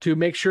again to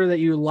make sure that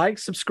you like,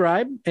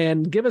 subscribe,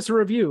 and give us a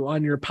review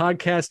on your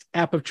podcast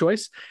app of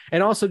choice.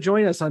 And also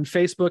join us on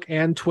Facebook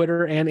and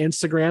Twitter and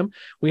Instagram.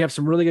 We have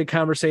some really good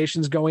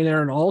conversations going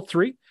there on all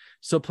 3.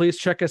 So please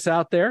check us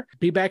out there.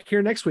 Be back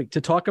here next week to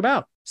talk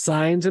about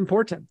Signs and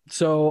Portent.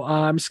 So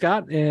I'm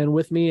Scott, and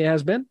with me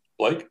has been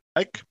Blake,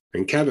 Mike,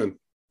 and Kevin.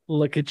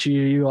 Look at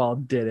you. You all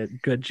did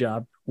it. Good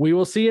job. We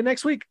will see you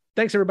next week.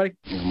 Thanks, everybody.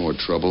 No more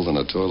trouble than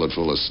a toilet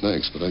full of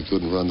snakes, but I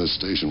couldn't run this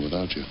station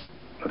without you.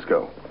 Let's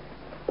go.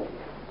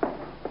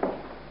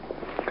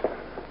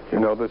 You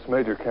know this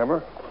Major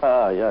Kemmer?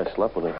 Yeah, I slept with her.